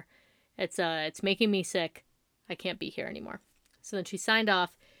anymore. It's making me sick. I can't be here anymore. So then she signed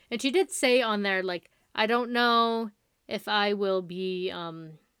off, and she did say on there, like, I don't know if I will be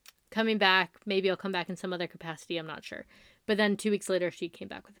coming back. Maybe I'll come back in some other capacity. I'm not sure. But then 2 weeks later, she came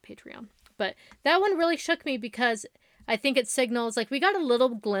back with a Patreon. But that one really shook me because I think it signals, like, we got a little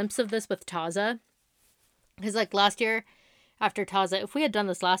glimpse of this with Taza. Because, like, last year, after Taza, if we had done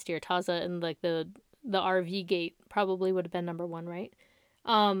this last year, Taza and, like, the RV gate probably would have been number 1, right?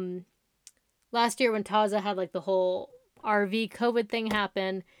 Last year when Taza had, like, the whole RV COVID thing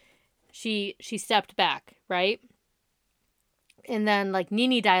happen, she stepped back, right? And then, like,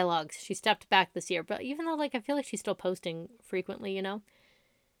 Nini Dialogues, she stepped back this year. But even though, like, I feel like she's still posting frequently, you know?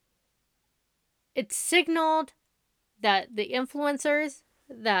 It signaled that the influencers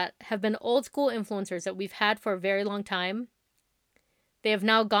that have been old school influencers that we've had for a very long time, they have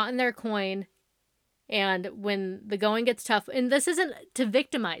now gotten their coin, and when the going gets tough, and this isn't to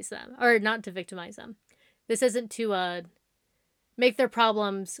victimize them, or not to victimize them, this isn't to make their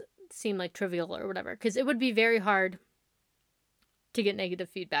problems seem like trivial or whatever, because it would be very hard to get negative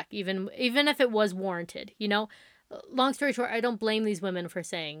feedback, even if it was warranted, you know? Long story short, I don't blame these women for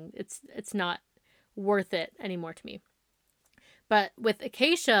saying it's not worth it anymore to me. But with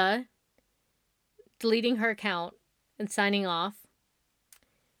Acacia deleting her account and signing off,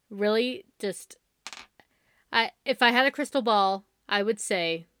 really just, if I had a crystal ball, I would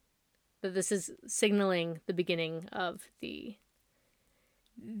say that this is signaling the beginning of the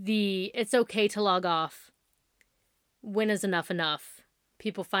it's okay to log off. When is enough?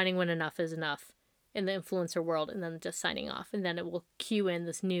 People finding when enough is enough in the influencer world, and then just signing off, and then it will cue in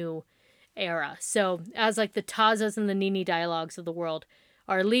this new era. So as like the Tazas and the Nini dialogues of the world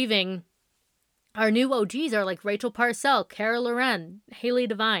are leaving, our new OGs are like Rachel Parcell, Cara Loren, Haley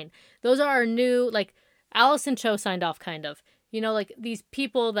Devine. Those are our new, like Allison Cho signed off kind of. Like these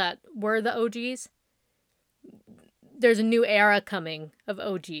people that were the OGs. There's a new era coming of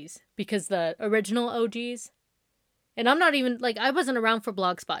OGs because the original OGs, and I'm not even, like, I wasn't around for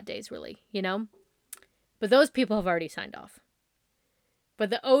Blogspot days really, but those people have already signed off. But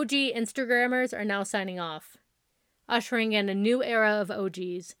the OG Instagrammers are now signing off, ushering in a new era of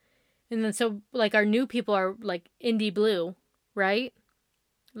OGs. And then so, like, our new people are, like, Indie Blue, right?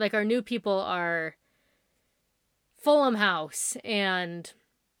 Like, our new people are Fulham House, and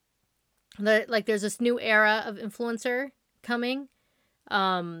there's this new era of influencer coming.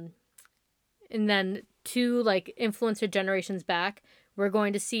 And then 2, like, influencer generations back, we're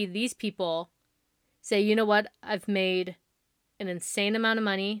going to see these people say, you know what, I've made an insane amount of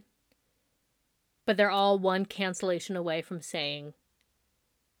money, but they're all one cancellation away from saying,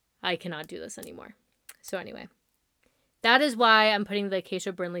 I cannot do this anymore. So anyway, that is why I'm putting the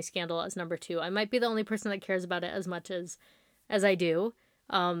Acacia Brindley scandal as number 2. I might be the only person that cares about it as much as I do.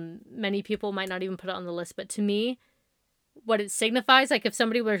 Many people might not even put it on the list, but to me, what it signifies, like if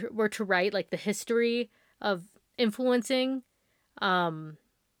somebody were to write like the history of influencing,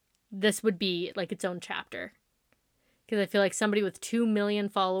 this would be like its own chapter. Because I feel like somebody with 2 million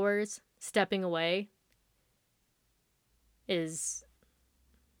followers stepping away is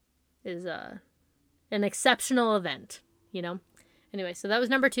an exceptional event, Anyway, so that was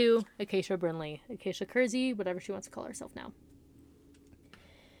number 2, Acacia Brindley. Acacia Kersey, whatever she wants to call herself now.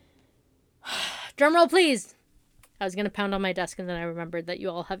 Drum roll, please. I was going to pound on my desk, and then I remembered that you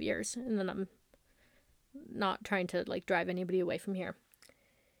all have ears, and then I'm not trying to, like, drive anybody away from here.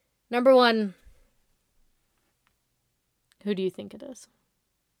 Number 1. Who do you think it is?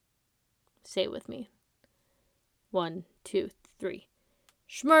 Say it with me. 1, 2, 3.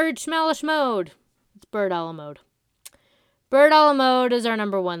 Schmerge, smellish mode. It's Bird a la mode. Bird a la mode is our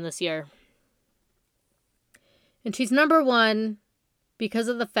number 1 this year. And she's number 1 because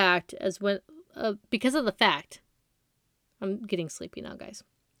of the fact I'm getting sleepy now, guys.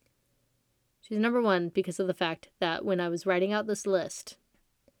 She's number 1 because of the fact that when I was writing out this list,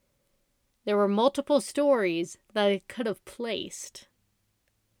 there were multiple stories that I could have placed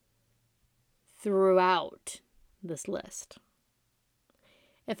throughout this list.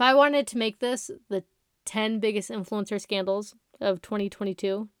 If I wanted to make this the 10 biggest influencer scandals of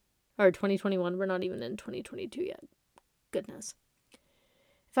 2022, or 2021, we're not even in 2022 yet. Goodness.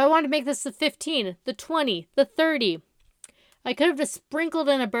 If I wanted to make this the 15, the 20, the 30, I could have just sprinkled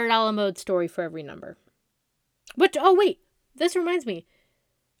in a Bird a la mode story for every number. Which, oh wait, this reminds me.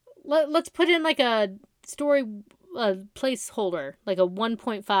 Let's put in like a story placeholder, like a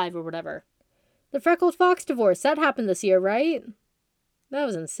 1.5 or whatever. The Freckled Fox divorce, that happened this year, right? That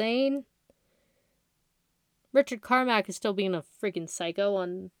was insane. Richard Carmack is still being a freaking psycho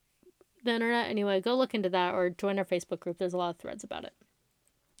on the internet. Anyway, go look into that or join our Facebook group. There's a lot of threads about it.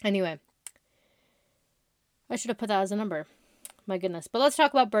 Anyway, I should have put that as a number. My goodness. But let's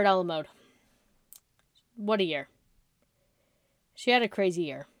talk about Bird a la mode. What a year. She had a crazy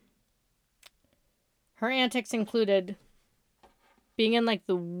year. Her antics included being in like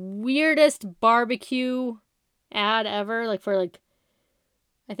the weirdest barbecue ad ever. Like for like,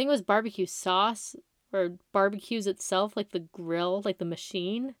 I think it was barbecue sauce or barbecues itself, like the grill, like the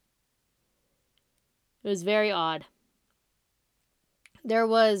machine. It was very odd. There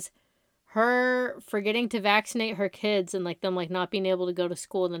was her forgetting to vaccinate her kids and like them like not being able to go to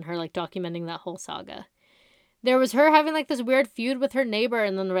school, and then her like documenting that whole saga. There was her having like this weird feud with her neighbor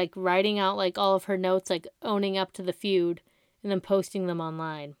and then like writing out like all of her notes, like owning up to the feud and then posting them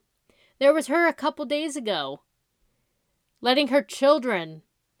online. There was her a couple days ago letting her children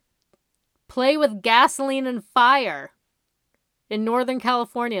play with gasoline and fire in Northern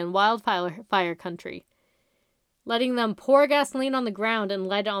California in wildfire country. Letting them pour gasoline on the ground and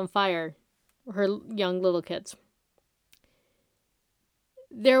light it on fire. Her young little kids.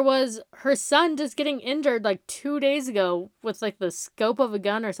 There was her son just getting injured like 2 days ago with like the scope of a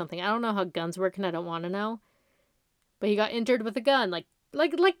gun or something. I don't know how guns work and I don't want to know. But he got injured with a gun like 2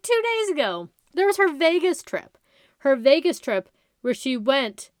 days ago. There was her Vegas trip. Her Vegas trip where she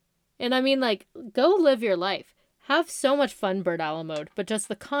went, and I mean, like, go live your life. Have so much fun, Bird Owl mode, but just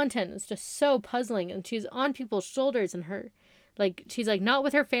the content is just so puzzling, and she's on people's shoulders, and her, like, she's, like, not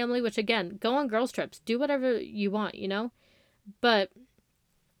with her family, which, again, go on girls' trips. Do whatever you want, you know? But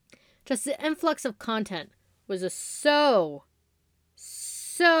just the influx of content was just so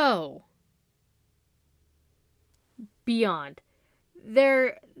beyond.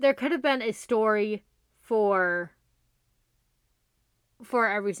 There could have been a story for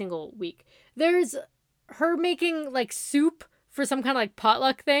every single week. There's her making, like, soup for some kind of, like,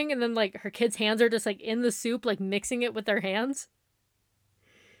 potluck thing, and then, like, her kids' hands are just, like, in the soup, like, mixing it with their hands.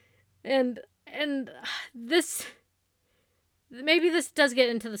 And this, maybe this does get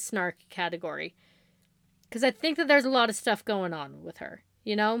into the snark category, because I think that there's a lot of stuff going on with her,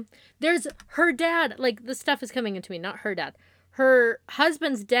 you know? There's her dad, like, this stuff is coming into me, not her dad. Her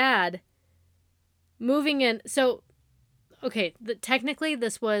husband's dad moving in. So, okay, technically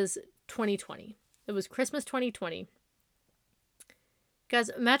this was 2020. It was Christmas 2020. Guys,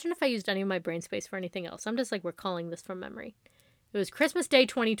 imagine if I used any of my brain space for anything else. I'm just, like, recalling this from memory. It was Christmas Day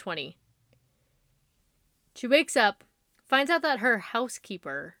 2020. She wakes up, finds out that her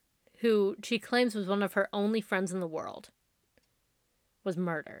housekeeper, who she claims was one of her only friends in the world, was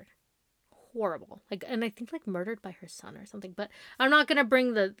murdered. Horrible. Like, and I think, like, murdered by her son or something. But I'm not going to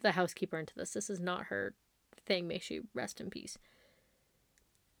bring the housekeeper into this. This is not her thing. May she rest in peace.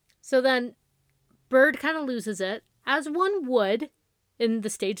 So then Bird kind of loses it, as one would in the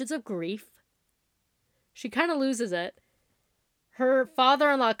stages of grief. She kind of loses it. Her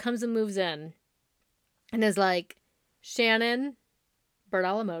father-in-law comes and moves in and is like, Shannon, Bird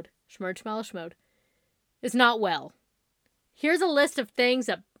Owl mode, schmurge schmalish mode, is not well. Here's a list of things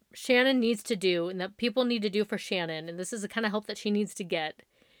that Shannon needs to do and that people need to do for Shannon, and this is the kind of help that she needs to get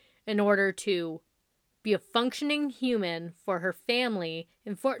in order to be a functioning human for her family,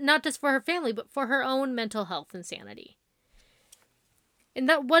 and for not just for her family, but for her own mental health and sanity. And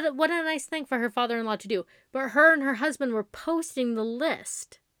that what a nice thing for her father-in-law to do. But her and her husband were posting the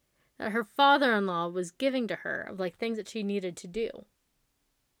list that her father-in-law was giving to her of, like, things that she needed to do.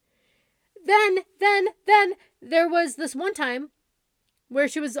 Then there was this one time where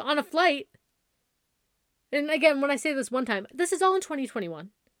she was on a flight. And again, when I say this one time, this is all in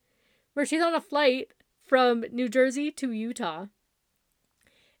 2021. Where she's on a flight from New Jersey to Utah.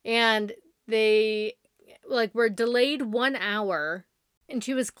 And they, like, were delayed 1 hour. And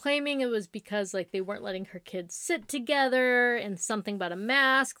she was claiming it was because, like, they weren't letting her kids sit together, and something about a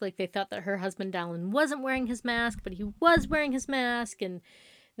mask. Like, they thought that her husband, Dallin, wasn't wearing his mask, but he was wearing his mask. And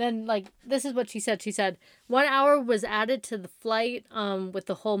then, like, this is what she said. She said 1 hour was added to the flight with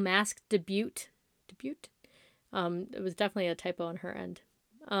the whole mask debut. It was definitely a typo on her end.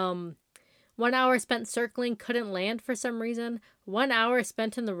 1 hour spent circling, couldn't land for some reason. 1 hour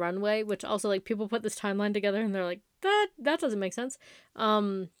spent in the runway, which also, like, people put this timeline together and they're like, that doesn't make sense.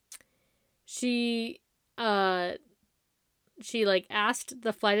 She like, asked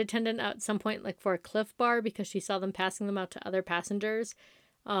the flight attendant at some point, like, for a Cliff Bar because she saw them passing them out to other passengers.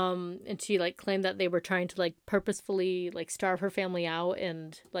 And she, like, claimed that they were trying to, like, purposefully, like, starve her family out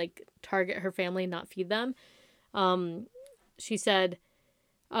and, like, target her family and not feed them. She said,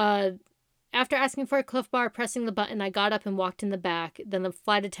 after asking for a Cliff Bar, pressing the button, I got up and walked in the back. Then the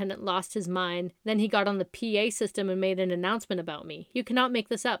flight attendant lost his mind. Then he got on the PA system and made an announcement about me. You cannot make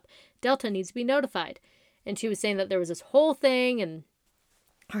this up. Delta needs to be notified. And she was saying that there was this whole thing, and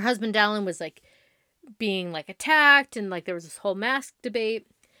her husband, Dallin, was, like, being, like, attacked, and, like, there was this whole mask debate.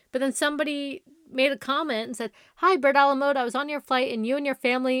 But then somebody made a comment and said, hi, Bird Owl mode, I was on your flight and you and your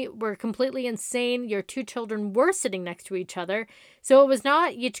family were completely insane. Your 2 children were sitting next to each other. So it was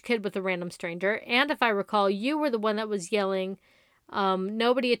not each kid with a random stranger. And if I recall, you were the one that was yelling,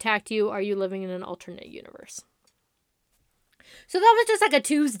 nobody attacked you. Are you living in an alternate universe? So that was just like a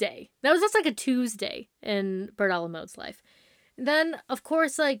Tuesday. That was just like a Tuesday in Bird Owl mode's life. And then, of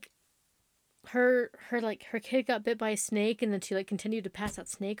course, like, her kid got bit by a snake, and then she, like, continued to pass that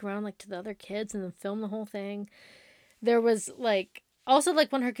snake around, like, to the other kids and then film the whole thing. There was, like, also,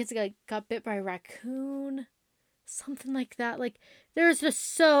 like, when her kids got bit by a raccoon, something like that. Like, there's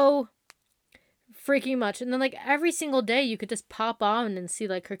just so freaking much. And then, like, every single day you could just pop on and see,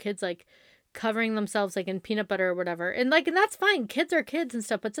 like, her kids, like, covering themselves, like, in peanut butter or whatever. And, like, and that's fine. Kids are kids and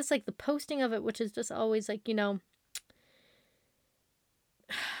stuff. But just, like, the posting of it, which is just always, like, you know,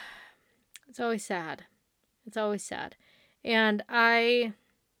 it's always sad. It's always sad. And I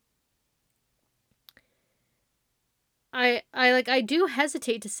do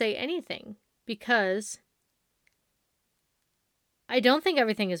hesitate to say anything because I don't think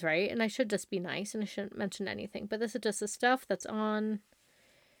everything is right, and I should just be nice, and I shouldn't mention anything. But this is just the stuff that's on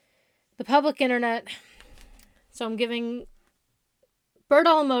the public internet. So I'm giving Bird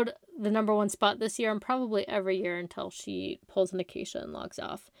All Mode the number one spot this year, and probably every year until she pulls an acacia and logs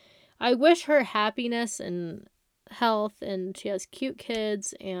off. I wish her happiness and health, and she has cute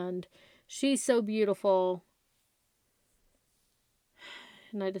kids, and she's so beautiful.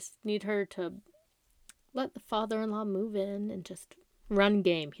 And I just need her to let the father-in-law move in and just run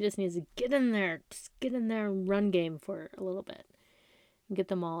game. He just needs to get in there. Just get in there and run game for a little bit. And get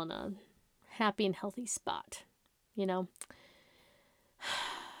them all in a happy and healthy spot. You know?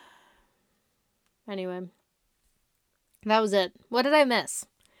 Anyway. That was it. What did I miss?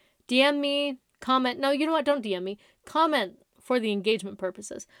 DM me. Comment. No, you know what? Don't DM me. Comment for the engagement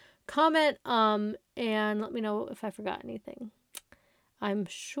purposes. Comment, and let me know if I forgot anything. I'm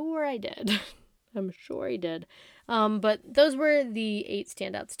sure I did. I'm sure I did. But those were the 8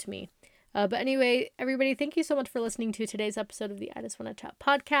 standouts to me. But anyway, everybody, thank you so much for listening to today's episode of the I Just Want to Chat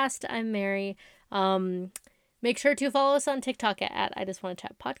podcast. I'm Mary. Make sure to follow us on TikTok at I Just Want to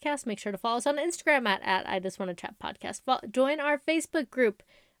Chat podcast. Make sure to follow us on Instagram at I Just Want to Chat podcast. Join our Facebook group,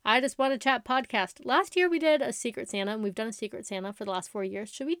 I Just Want to Chat podcast. Last year we did a Secret Santa, and we've done a Secret Santa for the last 4 years.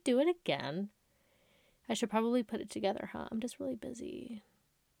 Should we do it again? I should probably put it together, huh? I'm just really busy.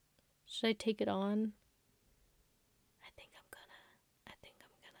 Should I take it on? I think I'm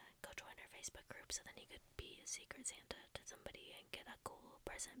gonna go join our Facebook group so then you could be a Secret Santa to somebody and get a cool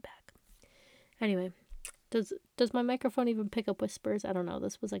present back. Anyway, does my microphone even pick up whispers? I don't know.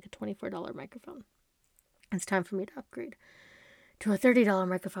 This was like a $24 microphone. It's time for me to upgrade to a $30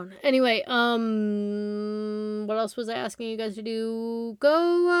 microphone. Anyway, what else was I asking you guys to do?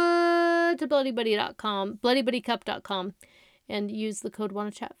 Go to bloodybuddy.com, bloodybuddycup.com, and use the code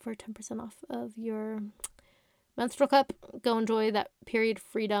WANNACHAT for 10% off of your menstrual cup. Go enjoy that period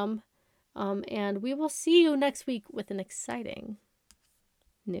freedom. And we will see you next week with an exciting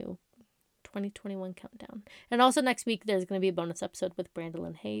new 2021 countdown. And also next week, there's going to be a bonus episode with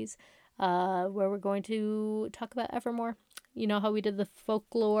Brandolyn Hayes, where we're going to talk about Evermore. You know how we did the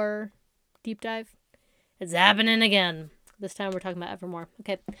folklore deep dive? It's happening again. This time we're talking about Evermore.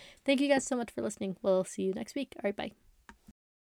 Okay. Thank you guys so much for listening. We'll see you next week. All right, bye.